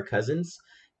 They are cousins.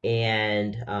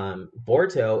 And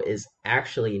Boruto is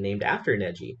actually named after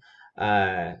Neji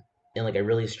in like a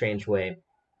really strange way.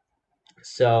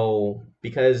 So,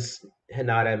 because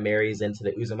Hinata marries into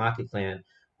the Uzumaki clan,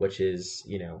 which is,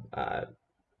 Naruto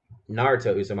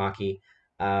Uzumaki,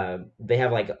 they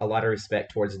have like a lot of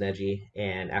respect towards Neji.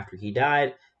 And after he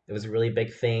died, it was a really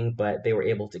big thing, but they were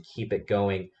able to keep it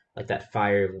going, like that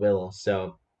fire of will.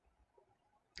 So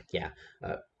yeah,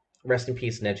 uh, rest in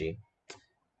peace, Neji.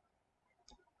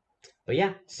 But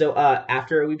yeah, so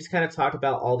after we just kind of talked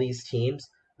about all these teams,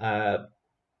 uh,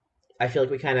 I feel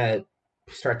like we kind of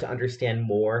start to understand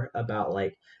more about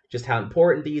like just how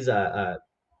important these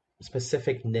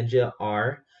specific ninja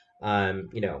are,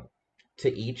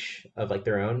 to each of like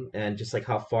their own, and just like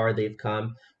how far they've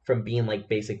come from being like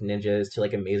basic ninjas to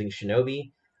like amazing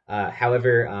shinobi.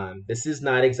 However, this is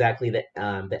not exactly the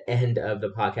end of the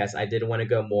podcast. I did want to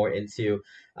go more into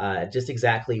just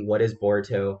exactly what is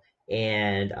Boruto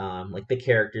and like the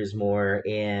characters more,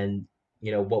 and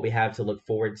what we have to look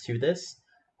forward to this.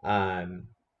 Um,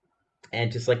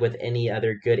 and just like with any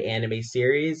other good anime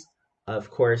series,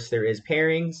 of course there is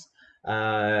pairings.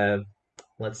 Uh,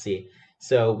 let's see.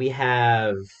 So we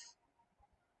have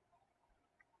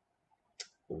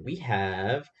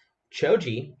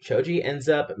Choji. Choji ends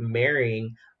up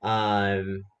marrying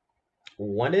one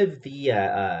of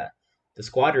the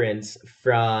squadrons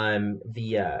from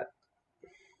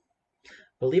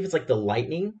believe it's like the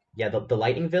lightning, yeah, the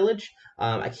lightning village.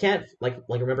 I can't like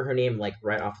remember her name like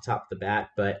right off the top of the bat,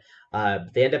 but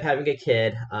they end up having a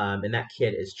kid, and that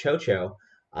kid is Chocho.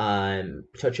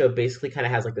 Chocho basically kind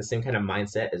of has like the same kind of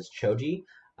mindset as Choji.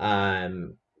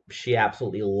 um she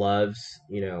absolutely loves,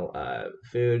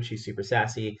 food. She's super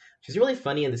sassy. She's really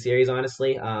funny in the series,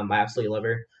 honestly. I absolutely love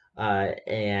her,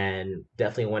 and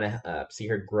definitely want to see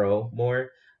her grow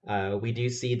more. We do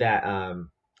see that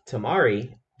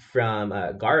Tamari from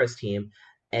Gara's team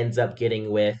ends up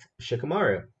getting with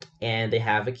Shikamaru, and they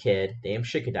have a kid named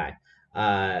Shikadai.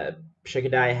 Uh,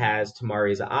 Shikadai has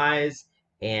Tamari's eyes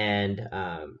and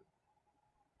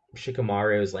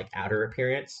Shikamaru's like outer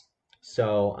appearance,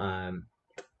 so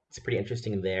it's pretty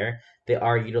interesting there. They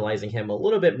are utilizing him a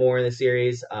little bit more in the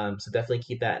series, so definitely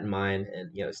keep that in mind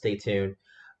and stay tuned.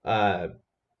 Uh,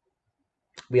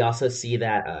 we also see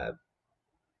that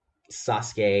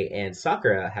Sasuke and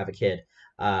Sakura have a kid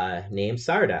named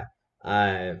Sarada.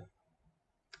 Uh,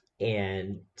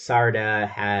 and Sarada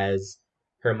has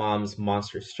her mom's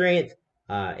monster strength,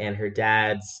 and her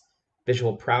dad's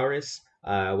visual prowess,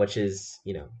 which is,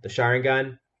 the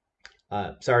Sharingan.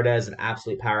 Sarada is an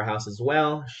absolute powerhouse as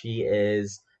well. She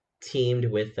is teamed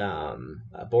with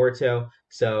Boruto.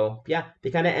 So, yeah, they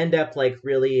kind of end up like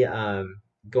really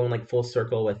going like full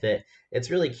circle with it. It's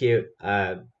really cute.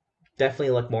 Definitely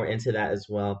look more into that as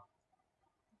well.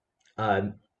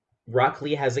 Um, Rock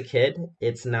Lee has a kid.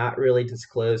 It's not really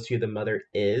disclosed who the mother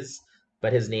is,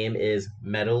 but his name is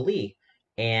Metal Lee,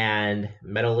 and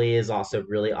Metal Lee is also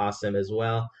really awesome as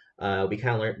well. We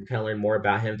kind of learn more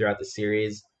about him throughout the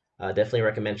series. Definitely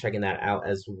recommend checking that out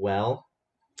as well.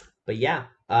 But yeah,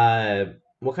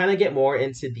 we'll kind of get more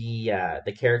into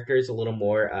the characters a little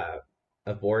more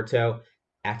of Boruto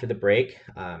after the break.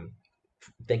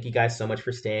 Thank you guys so much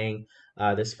for staying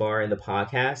this far in the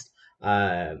podcast.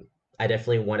 Uh, I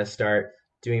definitely want to start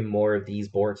doing more of these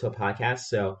Boruto podcasts.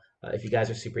 So if you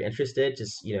guys are super interested,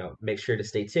 just make sure to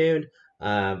stay tuned.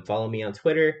 Follow me on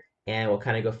Twitter, and we'll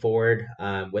kind of go forward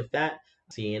with that.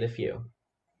 See you in a few.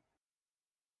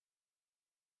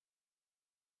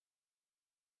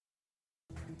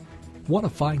 Want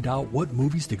to find out what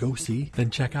movies to go see?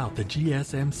 Then check out the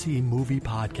GSMC Movie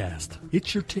Podcast.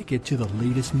 It's your ticket to the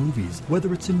latest movies,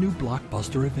 whether it's a new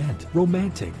blockbuster event,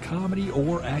 romantic, comedy,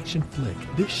 or action flick.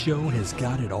 This show has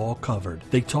got it all covered.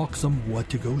 They talk some what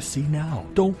to go see now.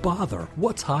 Don't bother.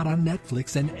 What's hot on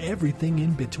Netflix and everything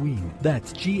in between.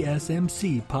 That's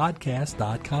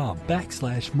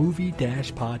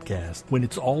gsmcpodcast.com/movie-podcast. When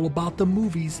it's all about the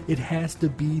movies, it has to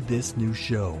be this new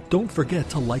show. Don't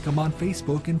forget to like them on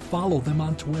Facebook and follow them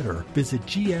on Twitter. Visit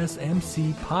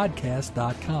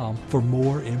gsmcpodcast.com for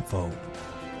more info.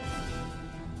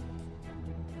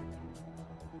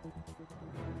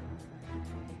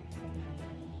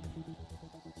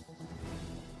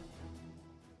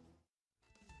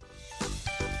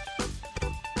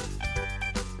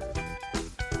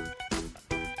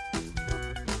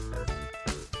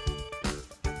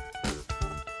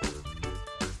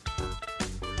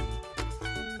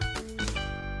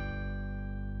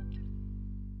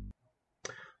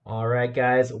 All right,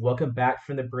 guys, welcome back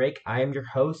from the break. I am your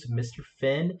host, Mr.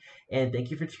 Finn, and thank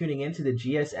you for tuning in to the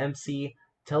GSMC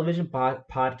Television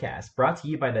Podcast, brought to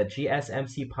you by the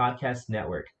GSMC Podcast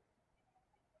Network.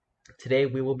 Today,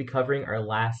 we will be covering our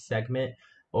last segment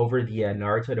over the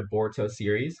Naruto to Boruto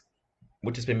series,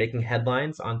 which has been making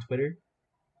headlines on Twitter,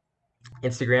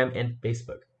 Instagram, and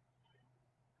Facebook.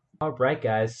 All right,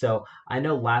 guys. So I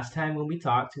know last time when we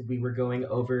talked, we were going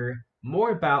over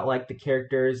more about like the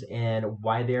characters and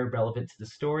why they're relevant to the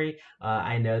story.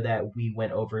 I know that we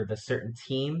went over the certain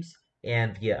teams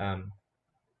and the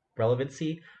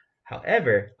relevancy.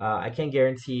 However, I can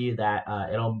guarantee you that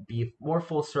it'll be more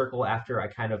full circle after I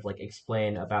kind of like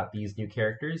explain about these new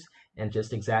characters and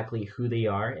just exactly who they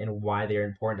are and why they're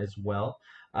important as well.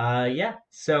 Yeah.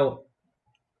 So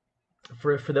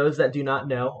for those that do not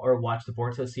know or watch the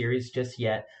Boruto series just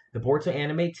yet, the Boruto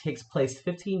anime takes place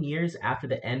 15 years after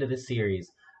the end of the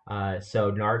series.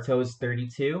 So Naruto is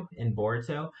 32 in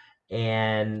Boruto,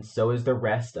 and so is the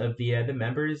rest of the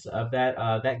members of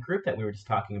that group that we were just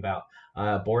talking about.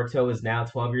 Boruto is now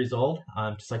 12 years old,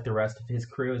 just like the rest of his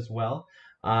crew as well.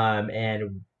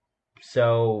 And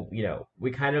so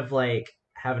we kind of like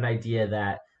have an idea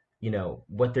that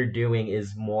what they're doing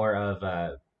is more of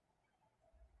a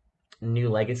new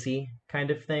legacy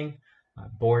kind of thing.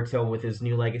 Boruto with his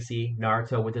new legacy,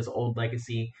 Naruto with his old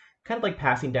legacy, kind of like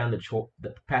passing down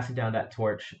passing down that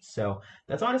torch. So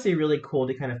that's honestly really cool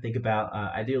to kind of think about.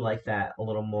 I do like that a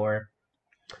little more.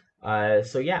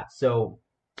 So yeah, so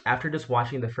after just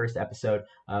watching the first episode,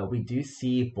 we do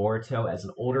see Boruto as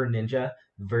an older ninja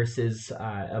versus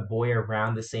a boy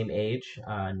around the same age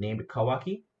named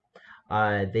Kawaki.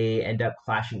 They end up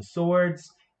clashing swords,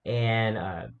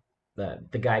 and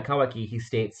the guy Kawaki, he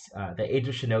states, the age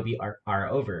of shinobi are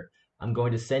over. I'm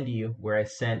going to send you where I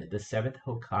sent the seventh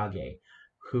Hokage,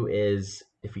 who is,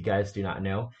 if you guys do not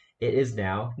know, it is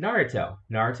now Naruto.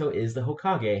 Naruto is the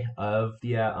Hokage of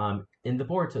the in the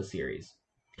Boruto series.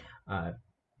 Uh,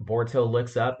 Boruto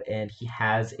looks up and he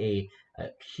has a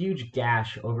huge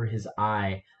gash over his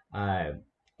eye, uh,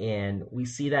 and we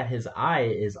see that his eye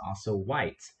is also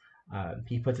white.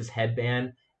 He puts his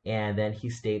headband, and then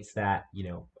he states that,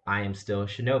 I am still a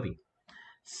shinobi.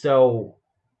 So,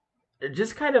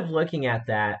 just kind of looking at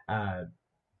that,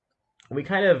 we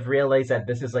kind of realize that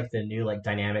this is like the new like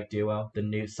dynamic duo, the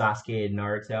new Sasuke and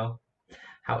Naruto.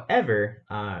 However,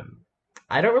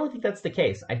 I don't really think that's the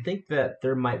case. I think that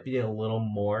there might be a little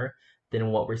more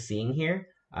than what we're seeing here.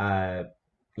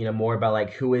 More about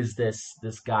like who is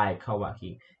this guy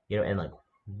Kawaki, and like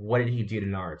what did he do to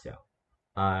Naruto?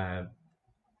 Uh,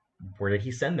 where did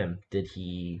he send them? Did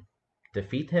he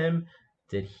defeat him?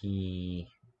 Did he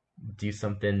do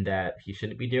something that he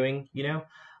shouldn't be doing?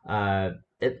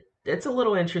 It's a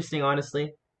little interesting,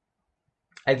 honestly.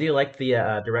 I do like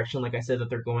the direction, like I said, that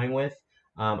they're going with.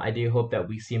 I do hope that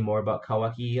we see more about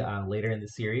Kawaki later in the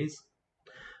series.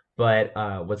 But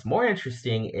what's more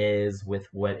interesting is with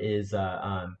what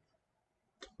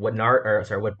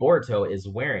Boruto is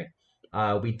wearing.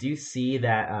 We do see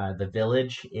that the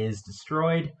village is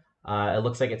destroyed. It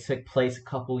looks like it took place a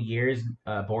couple years.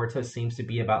 Boruto seems to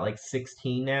be about like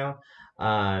 16 now.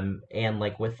 And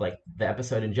like with like the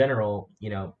episode in general,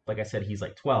 like I said, he's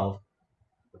like 12.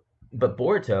 But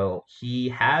Boruto, he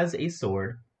has a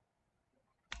sword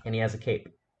and he has a cape.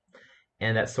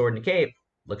 And that sword and cape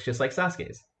looks just like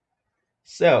Sasuke's.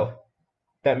 So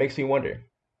that makes me wonder,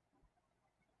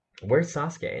 where's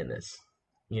Sasuke in this?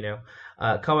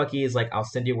 Kawaki is like, I'll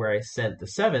send you where I sent the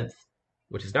seventh,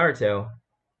 which is Naruto,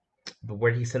 but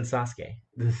where did he send Sasuke?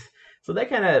 So that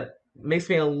kind of makes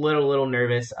me a little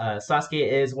nervous.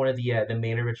 Sasuke is one of the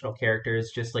main original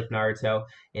characters, just like Naruto,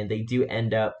 and they do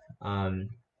end up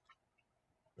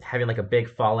having like a big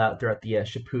fallout throughout the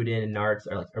Shippuden and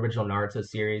Naruto, or like original Naruto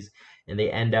series, and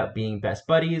they end up being best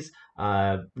buddies.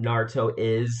 Naruto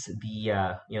is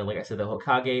the like I said, the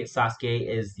Hokage. Sasuke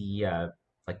is the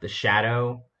like the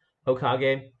shadow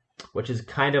Hokage, which is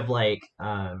kind of like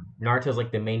Naruto's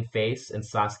like the main face, and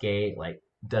Sasuke like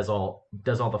does all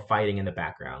the fighting in the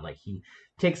background. Like he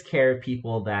takes care of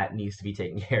people that needs to be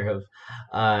taken care of,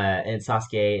 and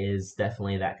Sasuke is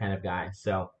definitely that kind of guy.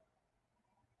 So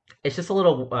it's just a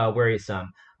little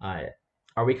worrisome.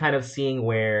 Are we kind of seeing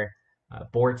where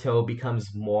Boruto becomes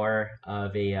more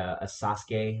of a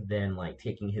Sasuke than like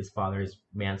taking his father's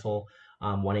mantle,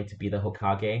 wanting to be the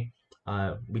Hokage?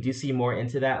 We do see more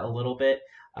into that a little bit,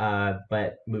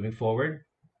 but moving forward,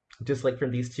 just like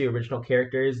from these two original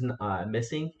characters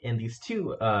missing, and these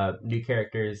two new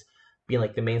characters being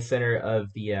like the main center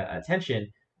of the attention,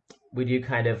 we do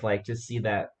kind of like just see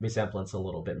that resemblance a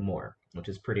little bit more, which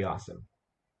is pretty awesome.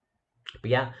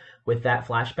 But yeah, with that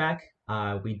flashback,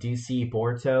 we do see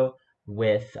Boruto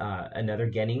with another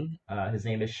Genin. His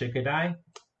name is Shikadai,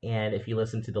 and if you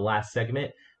listen to the last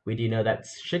segment, we do know that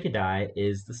Shikadai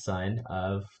is the son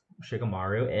of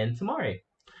Shikamaru and Tamari.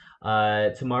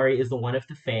 Tamari is the one of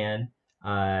the fan,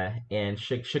 and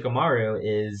Shikamaru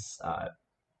is,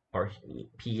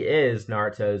 he is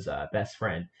Naruto's best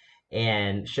friend.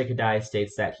 And Shikadai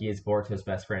states that he is Boruto's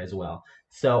best friend as well.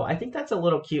 So I think that's a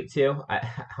little cute too.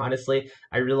 Honestly,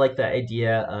 I really like the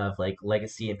idea of like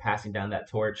legacy and passing down that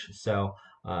torch. So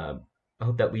I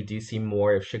hope that we do see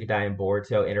more of Shikadai and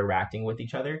Boruto interacting with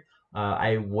each other.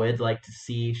 I would like to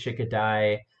see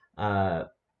Shikadai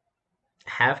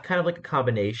have kind of like a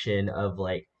combination of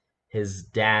like his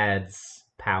dad's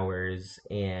powers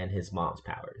and his mom's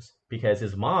powers, because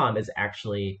his mom is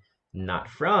actually not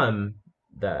from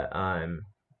the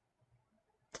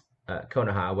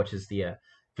Konoha, which is the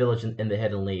village in the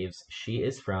Hidden Leaves. She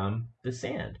is from the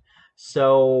Sand.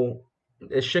 So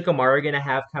is Shikamaru gonna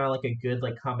have kind of like a good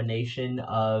like combination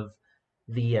of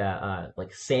the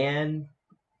like sand,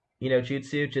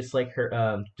 jutsu, just like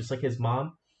just like his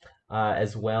mom,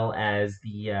 as well as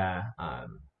the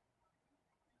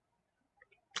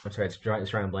I'm sorry, it's drawing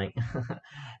a blank.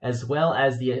 As well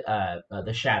as the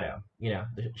shadow,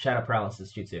 the shadow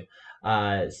paralysis jutsu.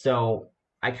 So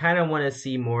I kind of want to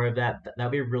see more of that.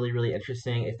 That'd be really, really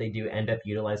interesting if they do end up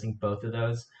utilizing both of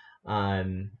those.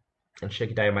 Um, and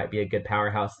Shikadai might be a good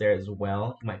powerhouse there as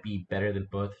well. He might be better than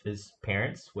both of his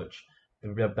parents, which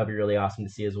that'd be really awesome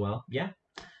to see as well. Yeah.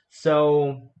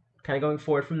 So, kind of going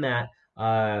forward from that,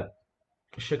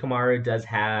 Shikamaru does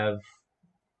have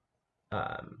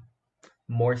um,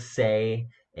 more say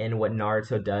in what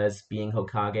Naruto does, being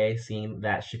Hokage, seeing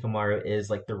that Shikamaru is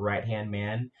like the right hand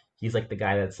man. He's like the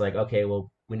guy that's like, okay,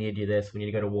 well, we need to do this. We need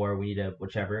to go to war. We need to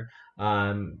whichever.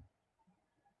 Um,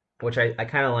 which I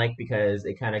kind of like because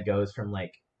it kind of goes from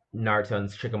like Naruto and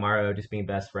Shikamaru just being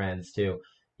best friends to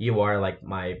you are like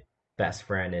my best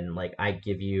friend and like I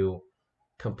give you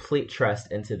complete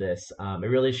trust into this. It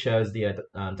really shows the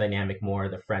dynamic more,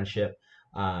 the friendship,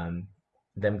 um,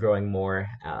 them growing more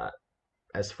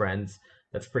as friends.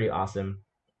 That's pretty awesome.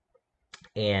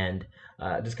 And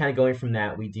just kind of going from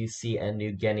that, we do see a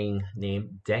new Genin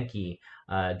named Denki.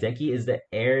 Denki is the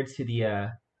heir to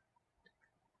the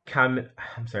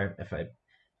I'm sorry if I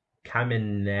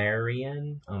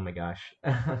Kaminarian. Oh my gosh.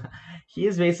 He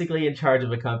is basically in charge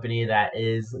of a company that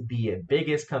is the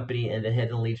biggest company in the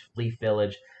Hidden Leaf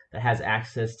Village that has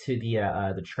access to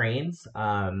the trains.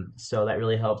 So that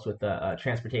really helps with the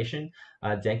transportation.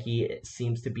 Denki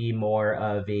seems to be more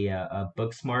of a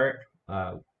book smart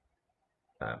uh,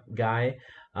 guy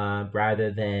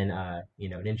rather than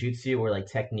ninjutsu or like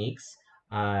techniques.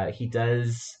 He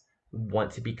does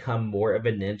want to become more of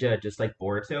a ninja, just like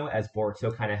Boruto, as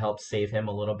Boruto kind of helps save him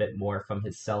a little bit more from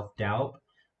his self doubt.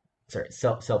 Sorry,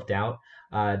 self doubt.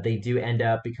 They do end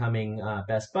up becoming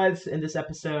best buds in this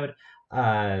episode,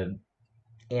 uh,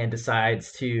 and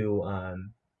decides to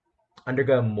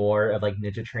undergo more of like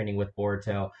ninja training with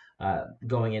Boruto,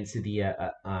 going into the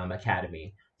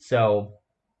academy. So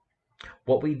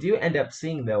what we do end up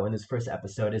seeing though in this first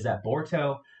episode is that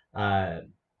Boruto uh,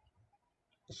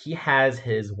 he has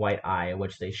his white eye,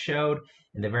 which they showed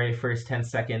in the very first 10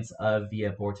 seconds of the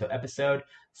Boruto episode.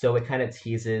 So it kind of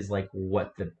teases like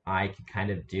what the eye can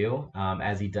kind of do,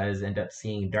 as he does end up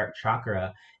seeing dark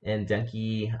chakra in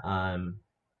Denki,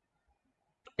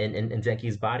 in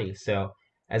Denki's body. So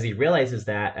as he realizes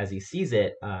that, as he sees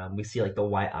it, we see like the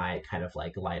white eye kind of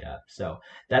like light up. So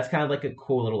that's kind of like a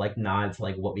cool little like nod to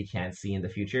like what we can see in the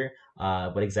future,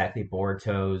 what exactly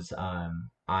Boruto's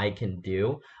eye can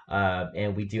do.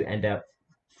 And we do end up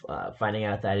finding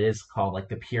out that it is called like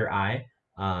the pure eye,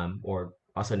 or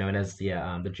also known as the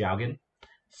Jougen.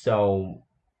 So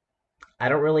I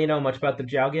don't really know much about the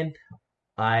Jougen.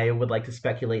 I would like to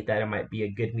speculate that it might be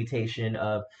a good mutation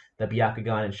of the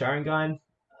Byakugan and Sharingan,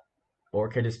 or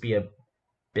could this be a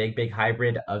big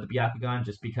hybrid of the Byakugan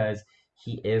just because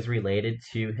he is related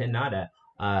to Hinata.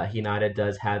 Hinata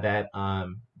does have that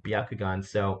Byakugan,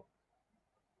 so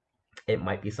it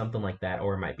might be something like that,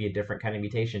 or it might be a different kind of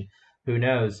mutation. Who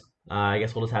knows? I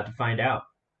guess we'll just have to find out.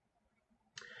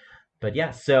 But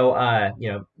yeah, so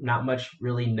not much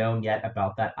really known yet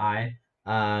about that eye.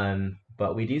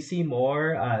 But we do see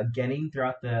more Genin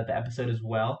throughout the episode as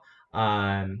well.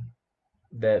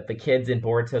 The kids in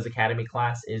Boruto's academy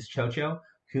class is Chocho,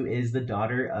 who is the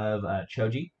daughter of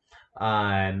Choji.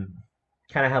 Kind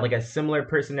of have like a similar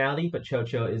personality, but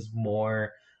Chocho is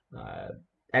more uh,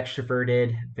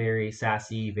 extroverted, very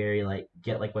sassy, very like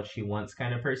get like what she wants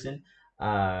kind of person.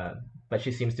 Uh, but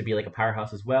she seems to be like a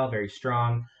powerhouse as well, very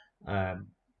strong. Um,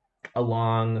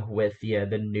 Along with the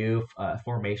new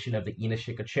formation of the Ina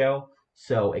Shikacho.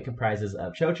 So it comprises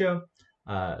of Chocho,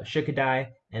 Shikadai,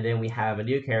 and then we have a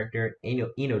new character,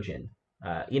 Inojin.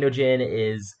 Inojin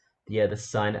is the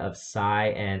son of Sai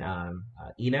and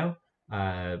Ino.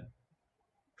 Uh,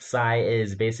 Sai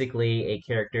is basically a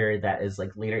character that is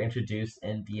like later introduced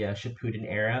in the Shippuden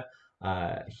era.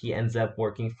 He ends up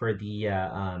working for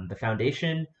the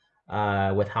Foundation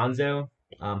with Hanzo.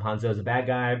 Hanzo is a bad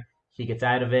guy. He gets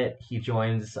out of it. He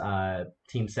joins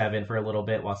Team Seven for a little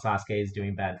bit while Sasuke is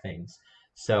doing bad things.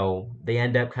 So they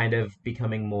end up kind of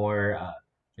becoming more,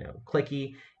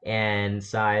 clicky. And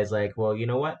Sai is like, well, you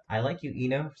know what? I like you,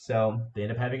 Ino. So they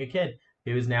end up having a kid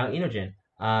who is now Inojin.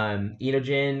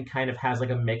 Inojin kind of has like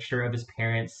a mixture of his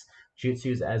parents'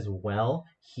 jutsus as well.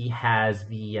 He has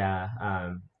the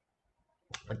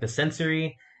like the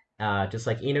sensory, just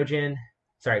like Inojin.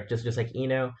 Sorry, just like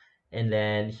Ino. And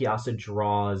then he also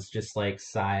draws just like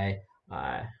Sai,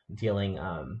 dealing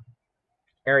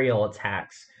aerial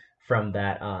attacks from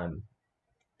that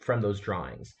from those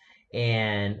drawings.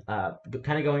 And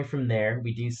kind of going from there,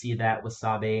 we do see that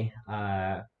Wasabi.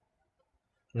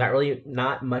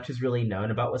 Not much is really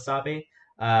known about Wasabi.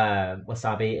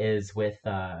 Wasabi is with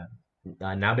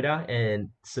Nabida and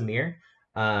Samir.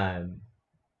 Um,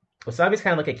 Wasabi's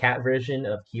kind of like a cat version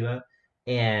of Kiba.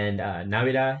 and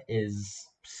Namida is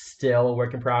still a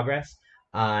work in progress.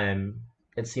 Um,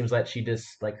 it seems like she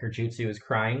just like her jutsu is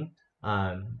crying.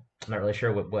 I'm not really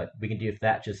sure what we can do with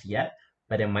that just yet,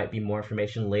 but it might be more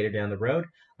information later down the road.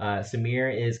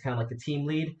 Samir is kind of like the team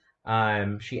lead.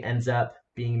 She ends up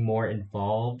being more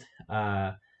involved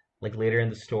like later in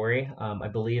the story. I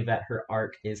believe that her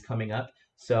arc is coming up,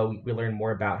 so we learn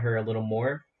more about her a little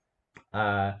more.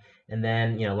 Uh, and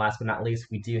then, last but not least,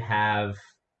 we do have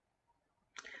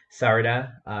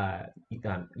Sarada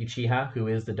Uchiha, who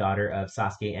is the daughter of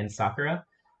Sasuke and Sakura.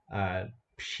 Uh,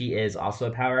 she is also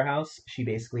a powerhouse. She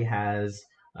basically has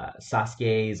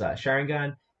Sasuke's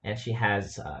Sharingan, and she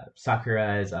has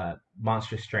Sakura's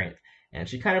monstrous strength. And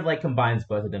she kind of like combines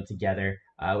both of them together,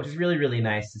 which is really, really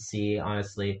nice to see,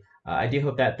 honestly. I do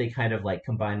hope that they kind of like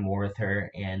combine more with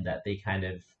her and that they kind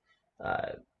of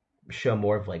uh, show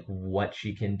more of like what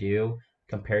she can do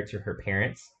compared to her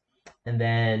parents. And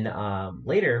then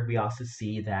later, we also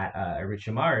see that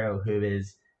Orochimaru, who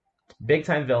is big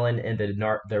time villain in the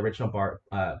original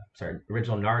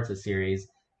Naruto series,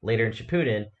 later in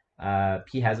Shippuden,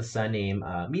 he has a son named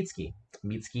Mitsuki.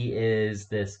 Mitsuki is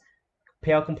this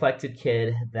pale complected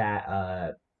kid that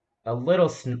a little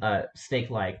snake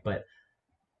like, but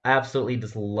absolutely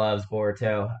just loves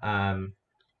Boruto.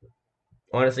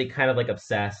 Honestly, kind of like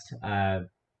obsessed.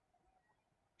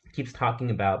 Keeps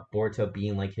talking about Boruto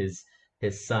being like his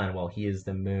son while he is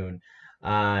the moon.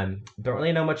 Don't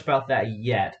really know much about that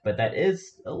yet, but that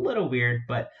is a little weird.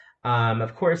 But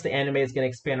of course, the anime is going to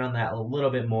expand on that a little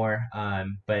bit more.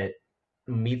 But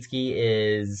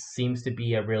Mitsuki seems to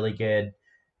be a really good,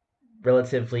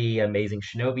 relatively amazing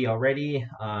shinobi already.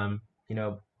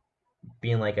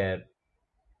 Being like the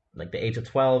age of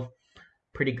 12,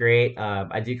 pretty great.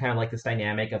 I do kind of like this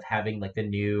dynamic of having like the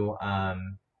new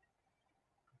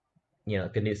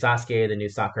the new Sasuke, the new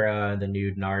Sakura, the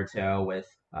new Naruto with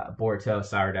Boruto,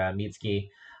 Sarada, Mitsuki,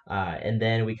 and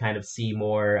then we kind of see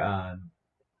more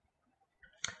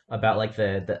about like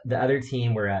the other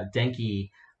team where Denki,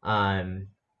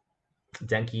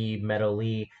 Metal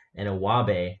Lee, and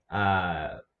Awabe.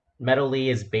 Metal Lee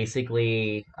is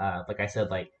basically like I said,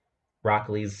 like Rock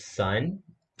Lee's son.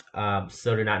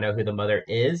 So do not know who the mother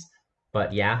is,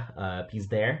 but yeah, he's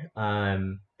there.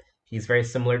 He's very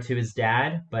similar to his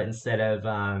dad, but instead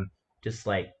of just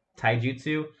like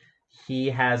taijutsu, he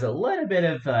has a little bit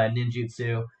of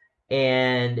ninjutsu,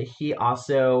 and he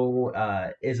also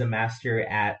is a master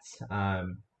at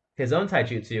his own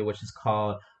taijutsu, which is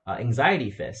called Anxiety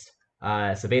Fist.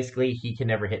 So basically, he can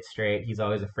never hit straight. He's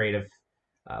always afraid of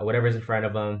whatever's in front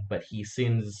of him, but he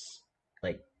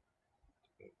like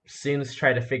soon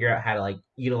try to figure out how to like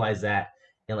utilize that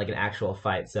in like an actual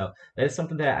fight. So that is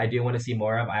something that I do want to see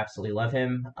more of. I absolutely love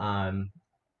him.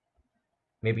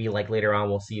 Maybe like later on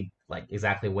we'll see like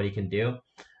exactly what he can do.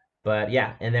 But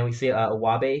yeah, and then we see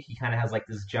Awabe. He kind of has like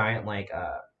this giant like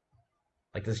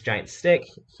this giant stick.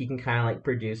 He can kind of like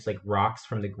produce like rocks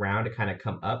from the ground to kind of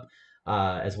come up,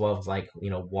 as well as like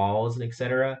walls and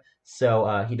etc.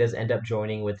 So he does end up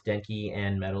joining with Denki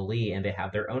and Metal Lee, and they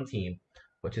have their own team,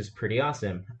 which is pretty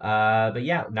awesome. But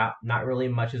yeah, not really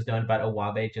much is known about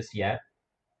Awabe just yet.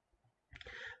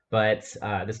 But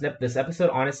this episode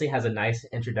honestly has a nice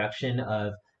introduction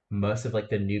of most of like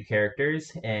the new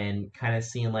characters and kind of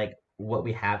seeing like what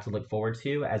we have to look forward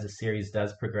to as the series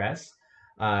does progress.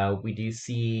 We do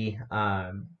see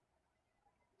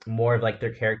more of like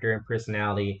their character and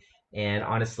personality, and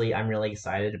honestly, I'm really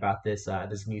excited about this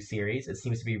new series. It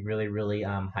seems to be really really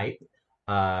hype.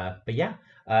 But yeah,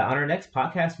 on our next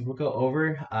podcast, we will go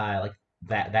over like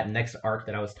that next arc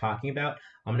that I was talking about.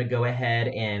 I'm gonna go ahead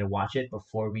and watch it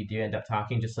before we do end up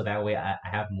talking, just so that way I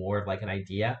have more of like an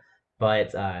idea.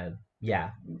 But yeah,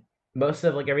 most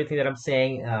of like everything that I'm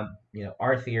saying,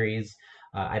 are theories.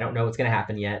 I don't know what's gonna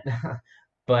happen yet,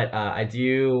 but I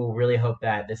do really hope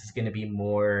that this is gonna be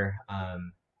more.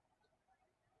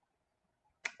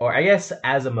 Or I guess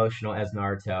as emotional as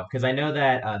Naruto, because I know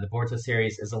that the Boruto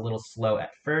series is a little slow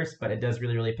at first, but it does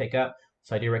really, really pick up.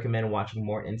 So I do recommend watching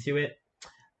more into it.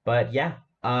 But yeah,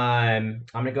 I'm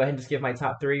gonna go ahead and just give my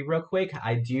top three real quick.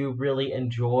 I do really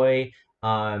enjoy,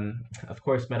 of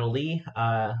course, Metal Lee.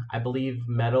 I believe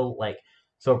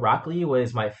so Rock Lee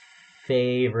was my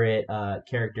favorite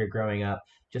character growing up,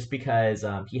 just because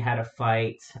he had a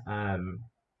fight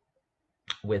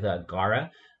with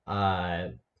Gara. Uh,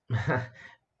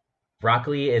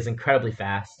 Broccoli is incredibly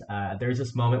fast. There's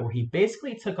this moment where he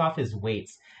basically took off his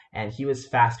weights and he was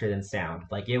faster than sound.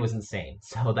 Like it was insane.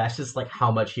 So that's just like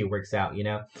how much he works out.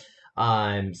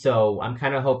 So I'm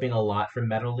kind of hoping a lot from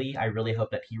Metal Lee. I really hope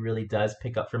that he really does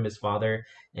pick up from his father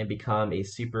and become a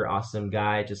super awesome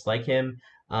guy just like him.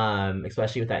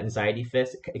 especially with that anxiety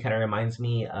fist. It kind of reminds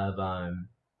me of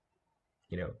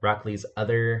Rock Lee's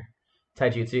other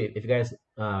taijutsu, if you guys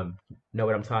know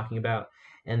what I'm talking about.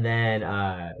 And then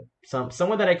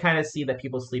someone that I kind of see that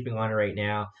people sleeping on right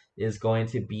now is going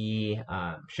to be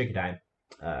Shikadai.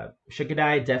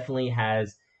 Shikadai definitely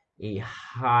has a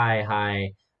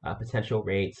high potential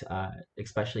rate,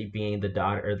 especially being the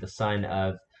daughter or the son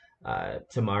of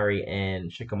Tamari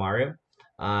and Shikamaru.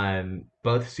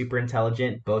 Both super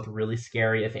intelligent, both really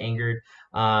scary if angered.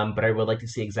 But I would like to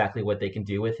see exactly what they can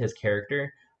do with his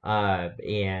character.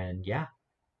 And yeah.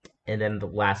 And then the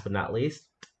last but not least,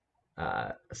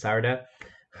 Sarada.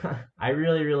 I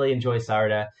really enjoy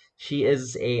Sarada. She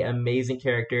is a amazing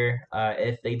character.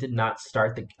 If they did not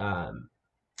start the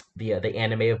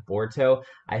anime of Boruto,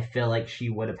 I feel like she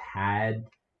would have had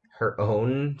her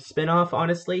own spin-off,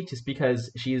 honestly, just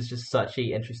because she is just such a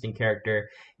interesting character,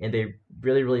 and they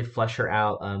really flesh her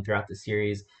out throughout the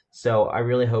series. So I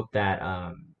really hope that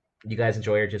you guys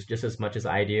enjoy her just as much as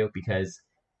I do, because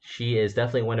she is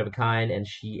definitely one of a kind, and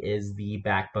she is the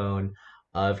backbone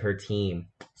of her team.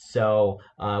 So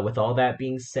with all that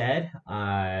being said,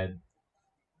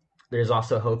 there's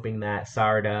also hoping that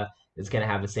Sarada is going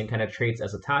to have the same kind of traits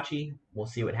as Itachi. We'll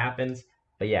see what happens.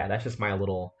 But yeah, that's just my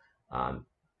little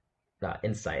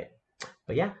insight.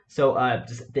 But yeah, so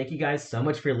just thank you guys so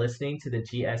much for listening to the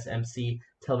GSMC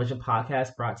television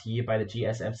podcast brought to you by the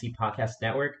GSMC Podcast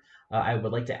Network. I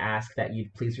would like to ask that you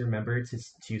please remember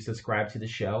to subscribe to the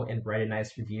show and write a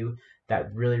nice review.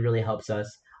 That really helps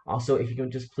us. Also, if you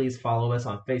can just please follow us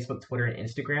on Facebook, Twitter, and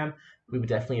Instagram, we would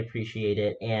definitely appreciate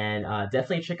it. And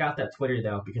definitely check out that Twitter,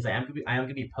 though, because I am going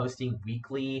to be posting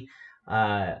weekly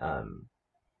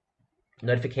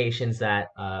notifications that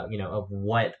of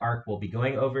what arc we'll be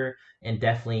going over, and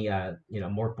definitely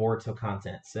more Boruto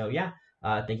content. So yeah,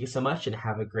 thank you so much and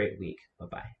have a great week.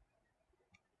 Bye-bye.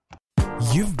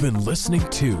 You've been listening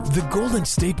to the Golden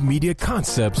State Media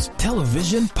Concepts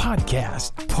television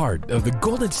podcast, part of the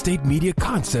Golden State Media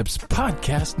Concepts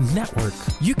podcast network.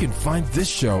 You can find this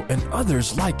show and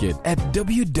others like it at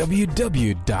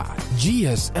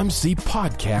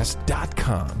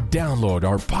www.gsmcpodcast.com. Download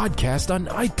our podcast on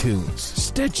iTunes,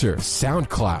 Stitcher,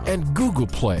 SoundCloud, and Google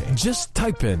Play. Just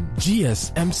type in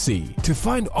GSMC to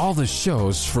find all the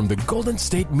shows from the Golden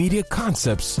State Media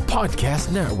Concepts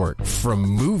podcast network, from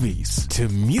movies to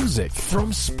music,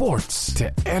 from sports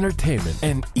to entertainment,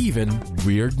 and even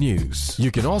weird news.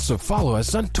 You can also follow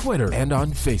us on Twitter and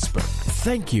on Facebook.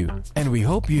 Thank you, and we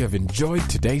hope you have enjoyed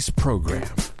today's program.